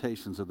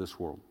temptations of this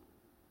world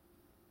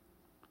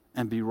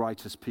and be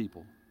righteous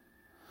people.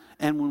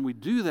 And when we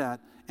do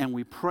that and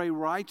we pray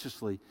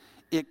righteously,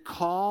 it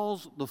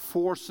calls the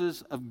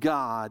forces of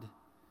God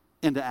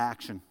into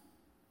action.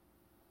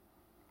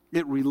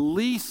 It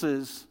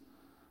releases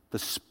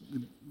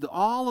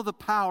all of the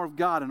power of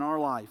God in our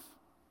life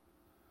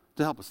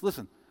to help us.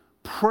 Listen,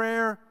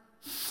 prayer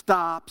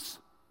stops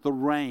the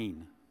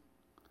rain.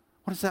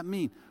 What does that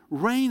mean?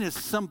 Rain is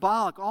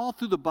symbolic all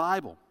through the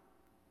Bible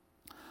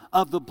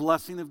of the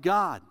blessing of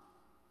God.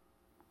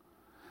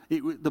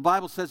 The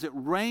Bible says it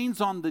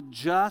rains on the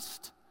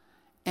just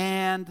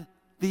and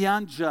the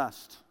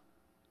unjust.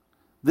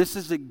 This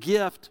is a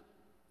gift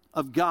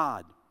of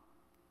God.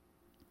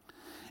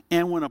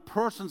 And when a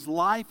person's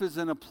life is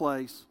in a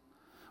place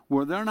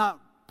where they're not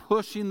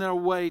pushing their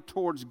way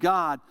towards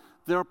God,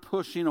 they're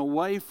pushing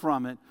away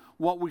from it.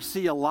 What we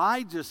see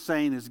Elijah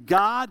saying is,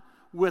 God,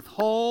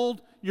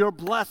 withhold your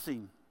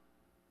blessing.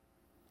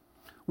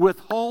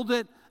 Withhold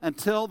it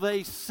until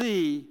they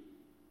see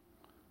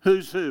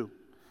who's who.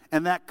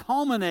 And that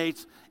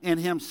culminates in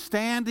him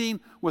standing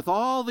with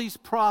all these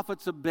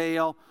prophets of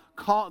Baal.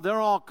 They're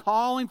all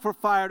calling for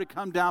fire to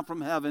come down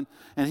from heaven.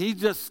 And he's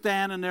just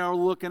standing there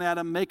looking at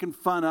them, making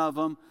fun of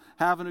them,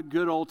 having a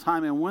good old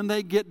time. And when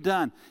they get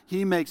done,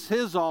 he makes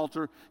his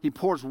altar. He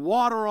pours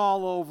water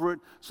all over it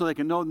so they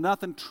can know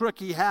nothing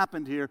tricky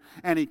happened here.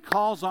 And he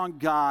calls on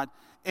God,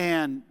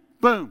 and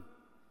boom,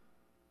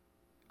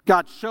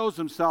 God shows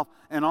himself,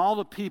 and all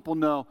the people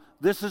know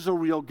this is a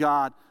real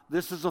God.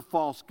 This is a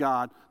false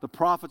God. The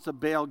prophets of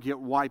Baal get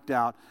wiped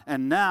out.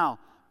 And now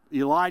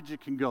Elijah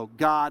can go,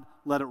 God,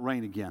 let it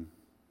rain again.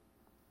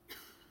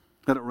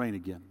 Let it rain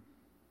again.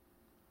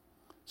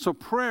 So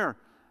prayer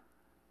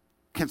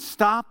can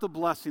stop the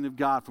blessing of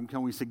God from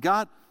coming. We say,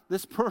 God,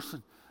 this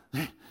person,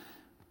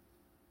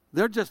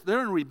 they're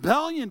in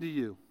rebellion to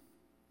you.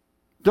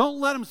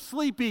 Don't let them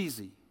sleep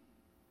easy.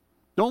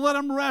 Don't let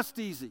them rest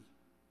easy.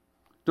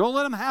 Don't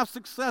let them have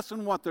success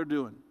in what they're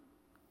doing.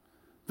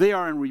 They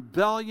are in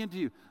rebellion to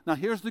you. Now,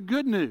 here's the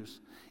good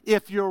news.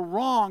 If you're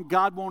wrong,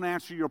 God won't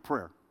answer your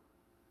prayer.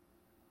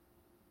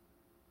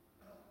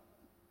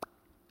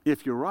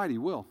 If you're right, He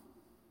will.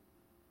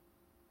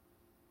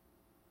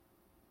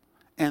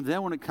 And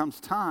then when it comes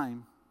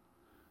time,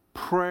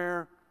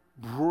 prayer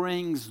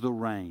brings the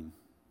rain.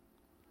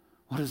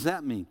 What does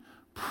that mean?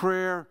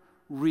 Prayer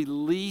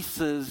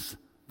releases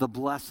the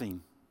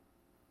blessing.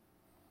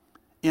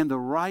 In the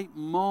right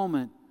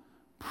moment,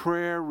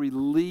 prayer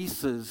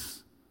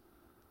releases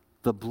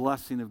the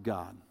blessing of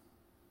God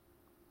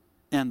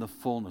and the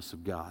fullness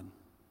of God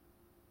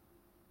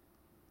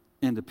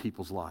into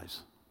people's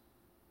lives.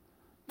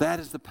 That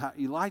is the power.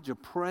 Elijah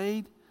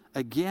prayed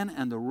again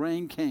and the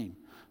rain came.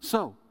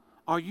 So,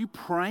 are you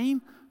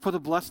praying for the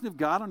blessing of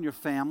God on your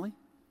family?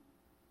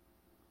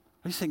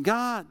 Are you saying,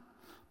 God,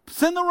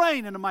 send the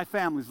rain into my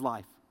family's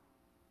life?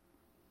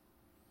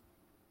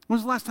 When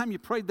was the last time you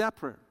prayed that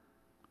prayer?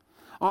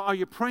 Or are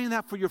you praying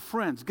that for your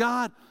friends?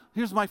 God,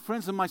 here's my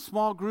friends in my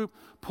small group.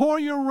 Pour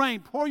your rain,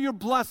 pour your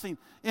blessing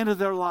into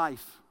their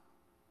life.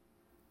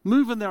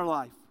 Move in their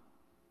life.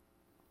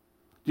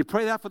 Do you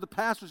pray that for the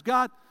pastors?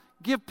 God,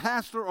 give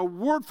pastor a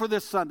word for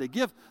this Sunday.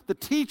 Give the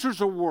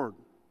teachers a word.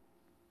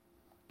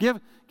 Give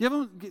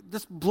them,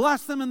 just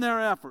bless them in their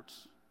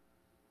efforts.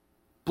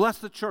 Bless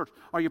the church.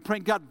 Are you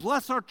praying, God,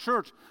 bless our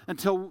church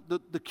until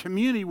the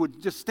community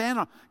would just stand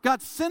on?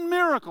 God, send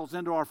miracles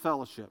into our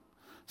fellowship.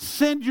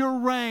 Send your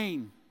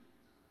rain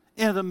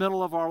into the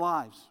middle of our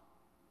lives.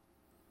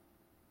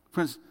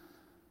 Friends,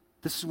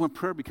 this is when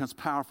prayer becomes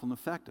powerful and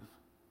effective.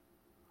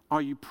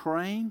 Are you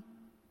praying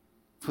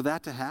for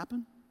that to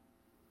happen?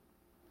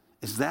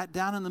 Is that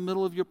down in the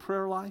middle of your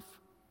prayer life?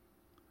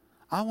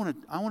 I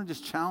want to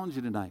just challenge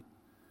you tonight.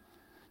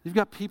 You've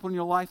got people in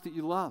your life that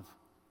you love.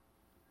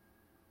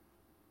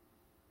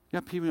 You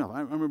got people.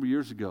 I remember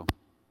years ago,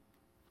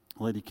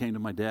 a lady came to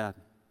my dad,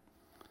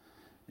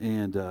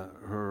 and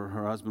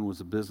her husband was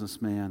a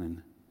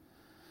businessman,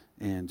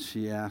 and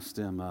she asked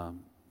him,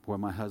 "Boy,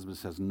 my husband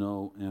has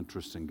no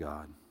interest in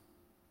God,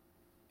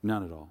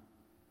 none at all."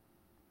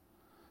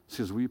 She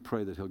says, "Will you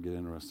pray that he'll get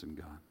interested in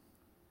God?"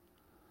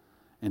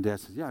 And Dad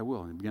said, "Yeah, I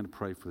will." And he began to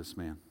pray for this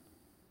man.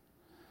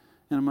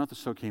 And a month or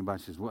so came by.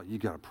 She says, "Well, you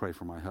got to pray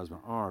for my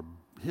husband.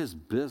 His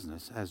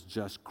business has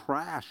just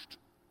crashed.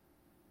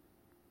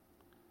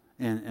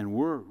 And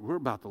we're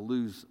about to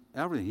lose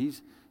everything.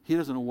 He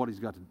doesn't know what he's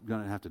going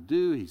to have to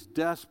do. He's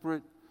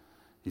desperate.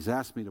 He's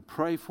asked me to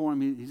pray for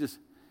him.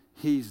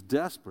 He's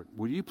desperate.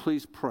 Will you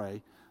please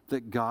pray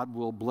that God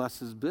will bless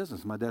his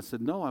business?" My dad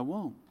said, "No, I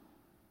won't."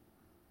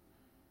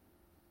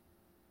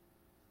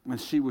 And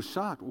she was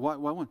shocked. Why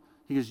won't?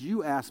 He goes,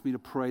 "You asked me to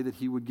pray that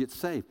he would get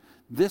saved.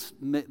 This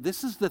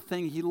is the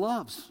thing he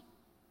loves.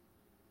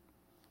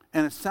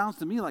 And it sounds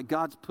to me like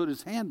God's put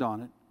his hand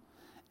on it.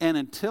 And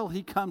until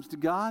he comes to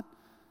God,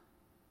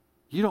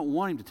 you don't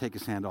want him to take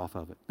his hand off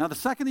of it. Now, the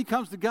second he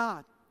comes to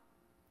God,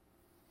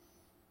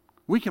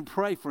 we can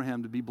pray for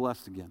him to be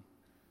blessed again.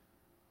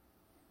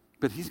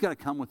 But he's got to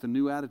come with a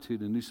new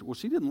attitude. Well,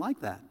 she didn't like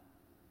that.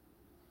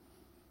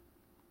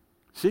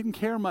 She didn't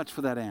care much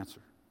for that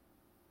answer.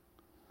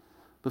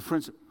 But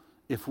friends,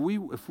 if we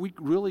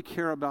really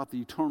care about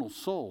the eternal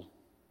soul,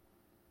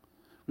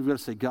 we've got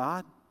to say,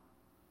 God,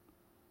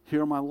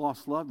 here are my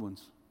lost loved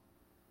ones.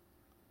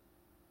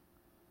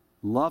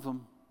 Love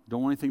them.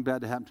 Don't want anything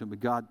bad to happen to them. But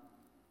God,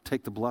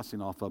 take the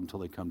blessing off of them until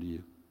they come to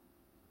you.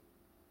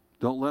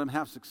 Don't let them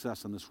have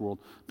success in this world.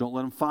 Don't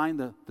let them find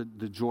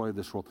the joy of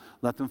this world.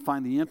 Let them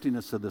find the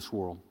emptiness of this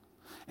world.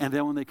 And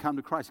then when they come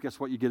to Christ,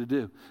 guess what you get to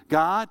do?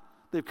 God,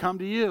 they've come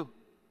to you.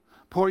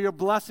 Pour your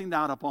blessing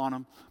out upon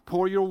them.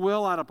 Pour your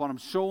will out upon them.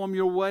 Show them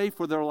your way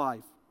for their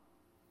life.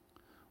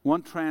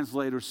 One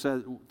translator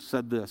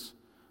said this: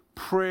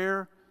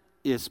 prayer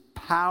is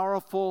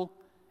powerful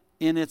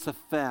in its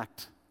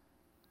effect.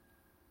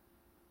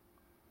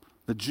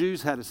 The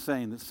Jews had a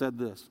saying that said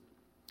this: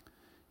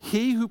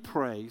 he who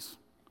prays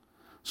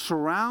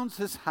surrounds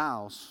his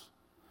house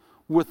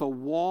with a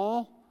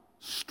wall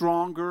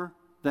stronger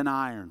than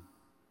iron.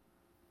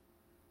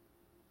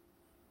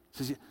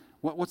 Says,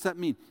 what's that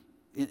mean?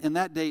 In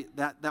that day,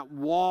 that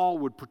wall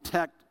would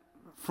protect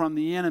from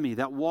the enemy.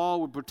 That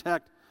wall would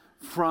protect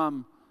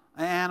from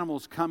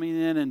animals coming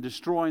in and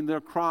destroying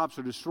their crops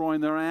or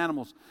destroying their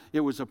animals. It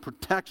was a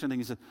protection thing.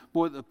 He said,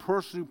 boy, the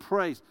person who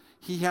prays,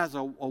 he has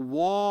a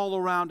wall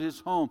around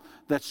his home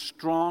that's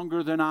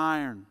stronger than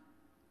iron.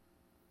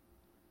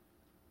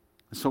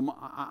 So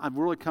I've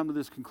really come to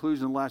this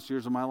conclusion in the last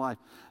years of my life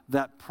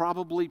that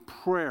probably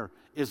prayer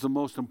is the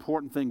most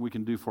important thing we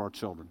can do for our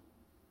children.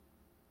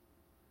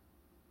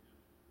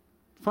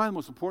 Probably the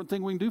most important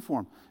thing we can do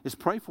for them is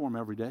pray for them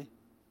every day.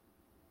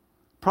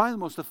 Probably the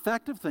most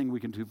effective thing we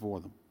can do for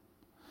them,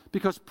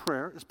 because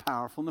prayer is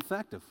powerful and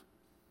effective.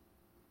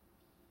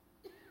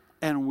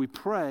 And when we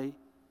pray,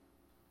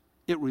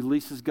 it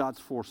releases God's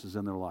forces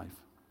in their life.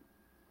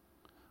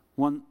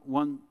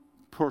 One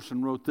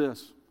person wrote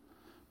this: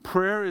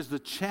 prayer is the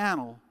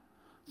channel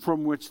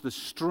from which the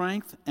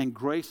strength and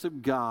grace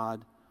of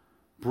God is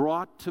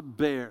brought to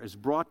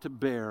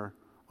bear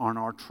on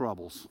our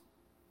troubles.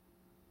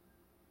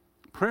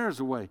 Prayer is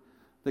a way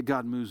that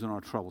God moves in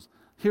our troubles.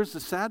 Here's the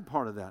sad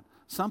part of that.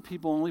 Some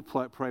people only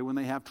pray when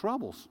they have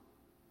troubles.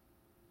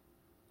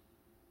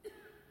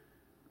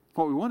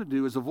 What we want to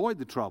do is avoid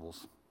the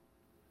troubles.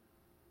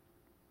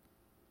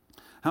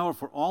 However,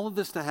 for all of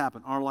this to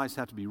happen, our lives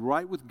have to be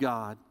right with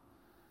God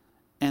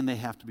and they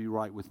have to be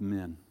right with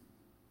men.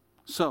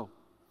 So,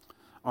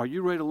 are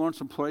you ready to learn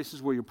some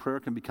places where your prayer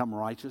can become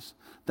righteous?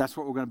 That's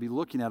what we're going to be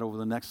looking at over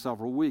the next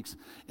several weeks,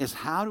 is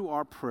how do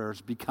our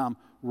prayers become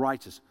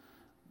righteous?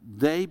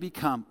 They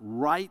become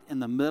right in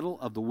the middle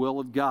of the will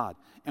of God.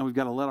 And we've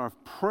got to let our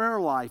prayer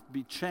life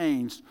be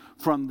changed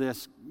from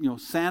this,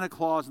 Santa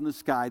Claus in the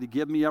sky to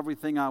give me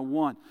everything I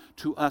want,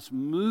 to us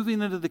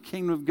moving into the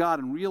kingdom of God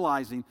and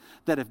realizing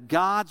that if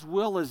God's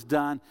will is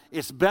done,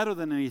 it's better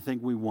than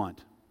anything we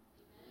want.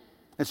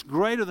 It's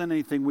greater than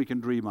anything we can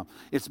dream of.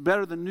 It's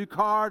better than new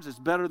cars. It's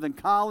better than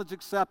college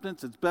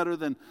acceptance. It's better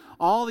than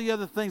all the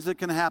other things that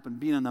can happen.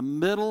 Being in the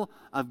middle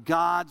of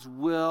God's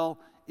will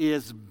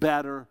is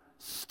better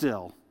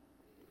still.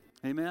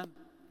 Amen?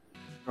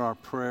 Our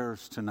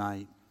prayers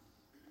tonight.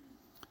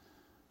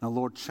 Now,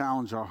 Lord,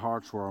 challenge our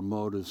hearts where our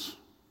motives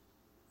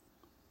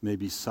may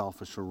be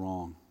selfish or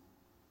wrong.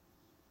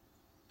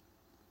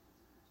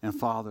 And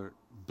Father,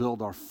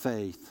 build our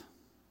faith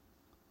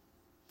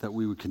that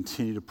we would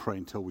continue to pray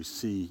until we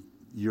see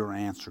your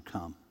answer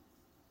come.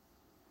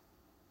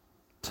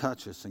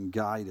 Touch us and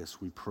guide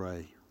us, we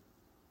pray.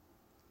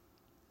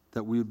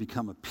 That we would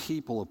become a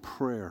people of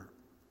prayer,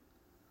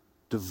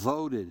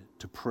 devoted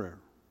to prayer,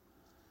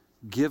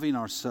 giving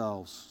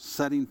ourselves,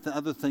 setting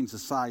other things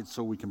aside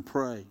so we can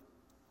pray,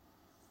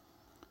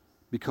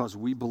 because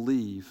we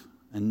believe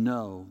and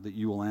know that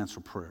you will answer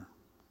prayer.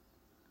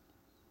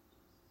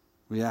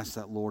 We ask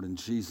that, Lord, in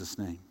Jesus'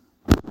 name.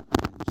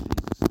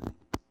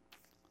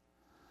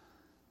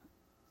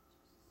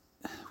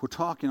 We're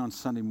talking on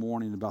Sunday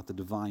morning about the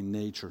divine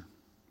nature.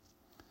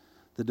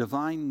 The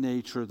divine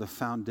nature, the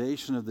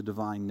foundation of the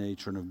divine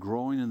nature and of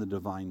growing in the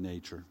divine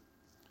nature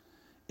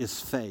is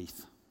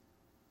faith.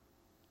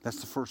 That's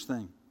the first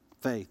thing,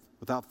 faith.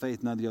 Without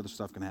faith, none of the other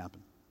stuff can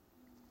happen.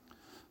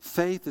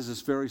 Faith is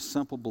this very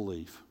simple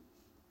belief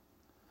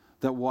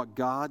that what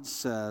God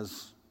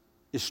says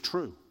is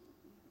true.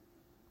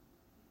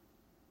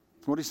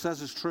 What he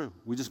says is true.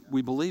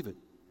 We believe it.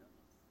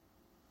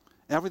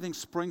 Everything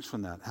springs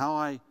from that.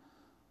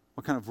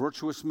 What kind of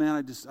virtuous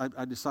man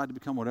I decide to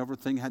become, whatever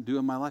thing I do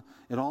in my life,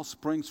 it all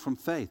springs from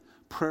faith.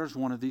 Prayer is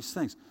one of these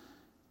things.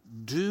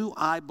 Do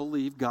I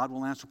believe God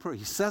will answer prayer?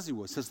 He says he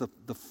will. He says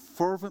the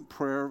fervent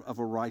prayer of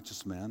a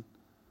righteous man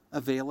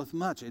availeth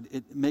much.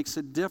 It makes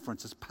a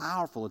difference. It's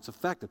powerful. It's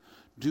effective.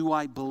 Do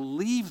I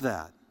believe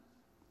that?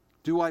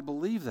 Do I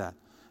believe that?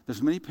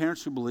 There's many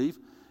parents who believe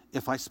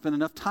if I spend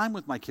enough time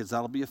with my kids,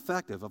 that'll be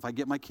effective. If I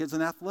get my kids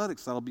in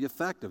athletics, that'll be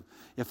effective.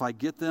 If I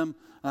get them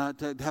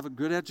to have a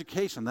good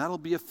education, that'll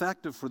be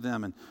effective for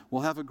them, and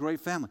we'll have a great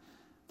family.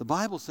 The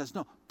Bible says,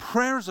 no,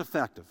 prayer's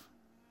effective.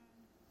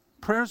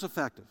 Prayer's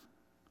effective.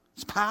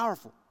 It's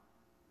powerful.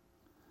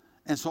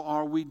 And so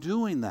are we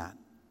doing that?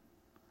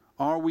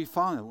 Are we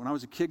following it? When I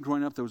was a kid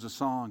growing up, there was a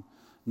song,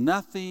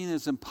 "Nothing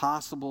is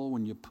impossible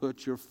when you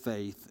put your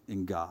faith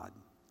in God."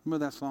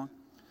 Remember that song?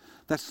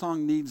 That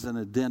song needs an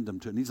addendum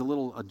to it. It needs a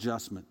little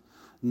adjustment.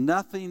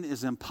 Nothing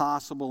is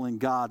impossible in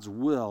God's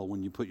will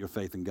when you put your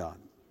faith in God.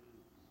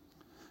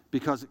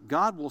 Because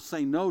God will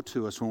say no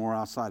to us when we're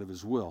outside of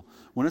his will.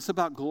 When it's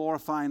about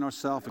glorifying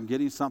ourselves and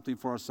getting something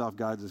for ourselves,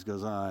 God just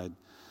goes,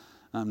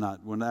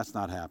 that's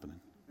not happening.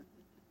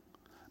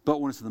 But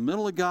when it's in the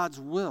middle of God's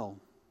will,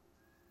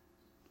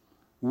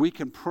 we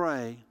can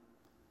pray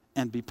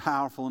and be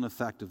powerful and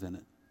effective in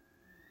it.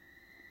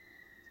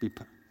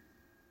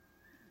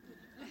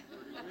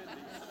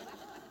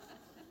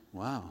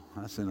 Wow,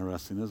 that's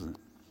interesting, isn't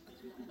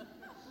it?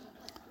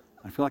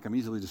 I feel like I'm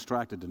easily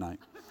distracted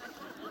tonight.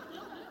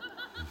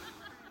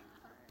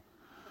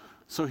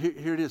 So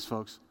here it is,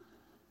 folks.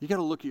 You got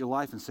to look at your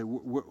life and say,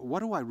 what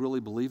do I really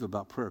believe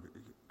about prayer?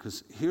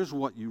 Because here's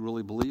what you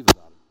really believe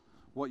about it.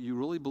 What you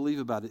really believe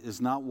about it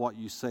is not what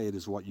you say, it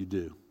is what you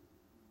do.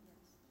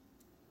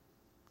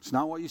 It's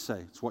not what you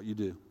say, it's what you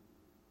do.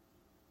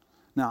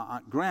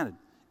 Now, granted,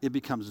 it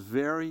becomes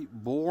very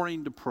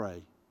boring to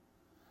pray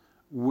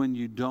when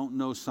you don't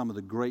know some of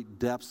the great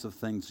depths of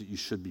things that you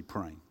should be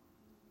praying.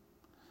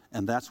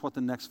 And that's what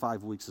the next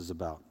 5 weeks is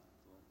about.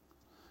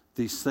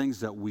 These things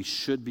that we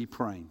should be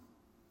praying,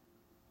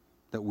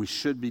 that we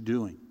should be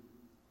doing,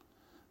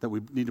 that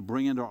we need to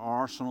bring into our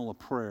arsenal of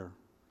prayer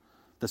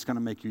that's going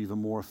to make you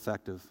even more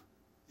effective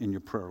in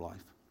your prayer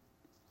life.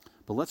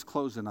 But let's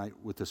close tonight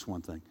with this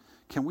one thing.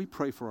 Can we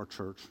pray for our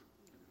church?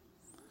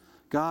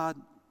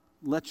 God,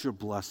 let your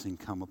blessing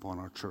come upon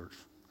our church.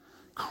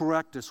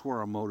 Correct us where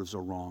our motives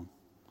are wrong.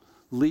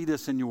 Lead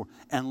us in your,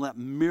 and let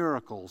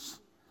miracles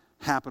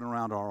happen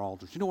around our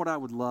altars. You know what I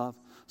would love?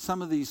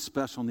 Some of these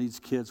special needs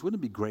kids, wouldn't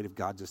it be great if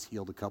God just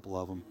healed a couple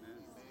of them?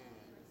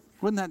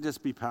 Wouldn't that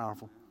just be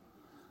powerful?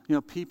 You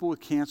know, people with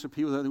cancer,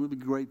 people that, it would be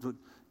great.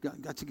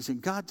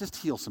 God, just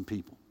heal some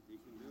people.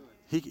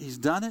 He's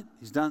done it.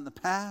 He's done it in the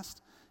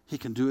past. He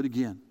can do it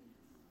again.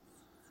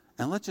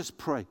 And let's just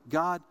pray.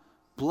 God,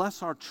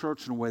 bless our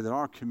church in a way that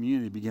our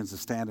community begins to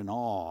stand in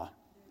awe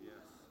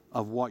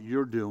of what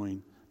you're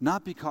doing.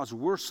 Not because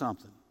we're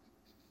something,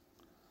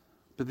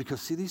 but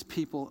because, see, these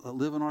people that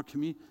live in our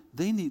community,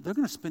 they're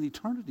going to spend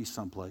eternity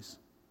someplace.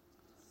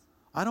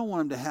 I don't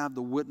want them to have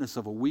the witness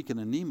of a weak and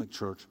anemic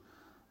church.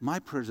 My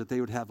prayer is that they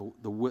would have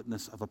the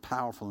witness of a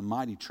powerful and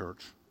mighty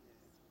church.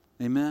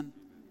 Amen?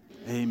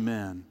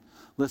 Amen.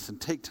 Listen,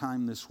 take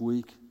time this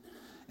week,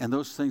 and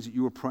those things that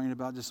you were praying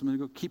about just a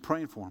minute ago, keep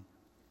praying for them.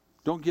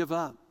 Don't give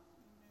up.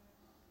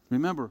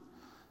 Remember,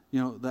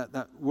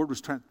 that word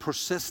was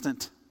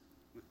persistent.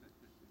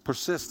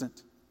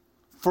 Persistent.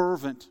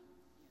 Fervent.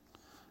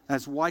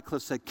 As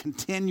Wycliffe said,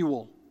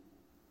 continual.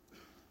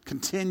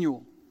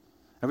 Continual.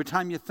 Every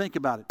time you think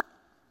about it,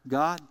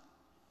 God,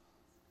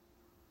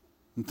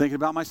 I'm thinking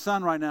about my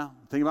son right now.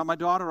 I'm thinking about my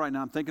daughter right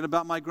now. I'm thinking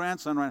about my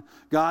grandson right now.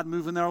 God,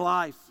 move in their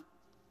life.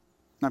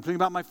 I'm thinking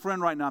about my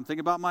friend right now. I'm thinking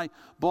about my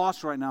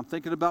boss right now. I'm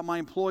thinking about my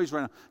employees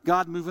right now.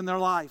 God, move in their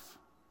life.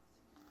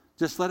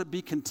 Just let it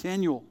be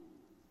continual.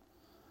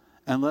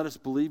 And let us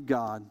believe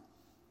God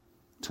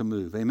to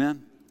move.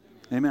 Amen?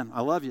 Amen.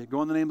 I love you.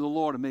 Go in the name of the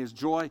Lord, and may His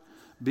joy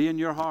be in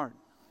your heart.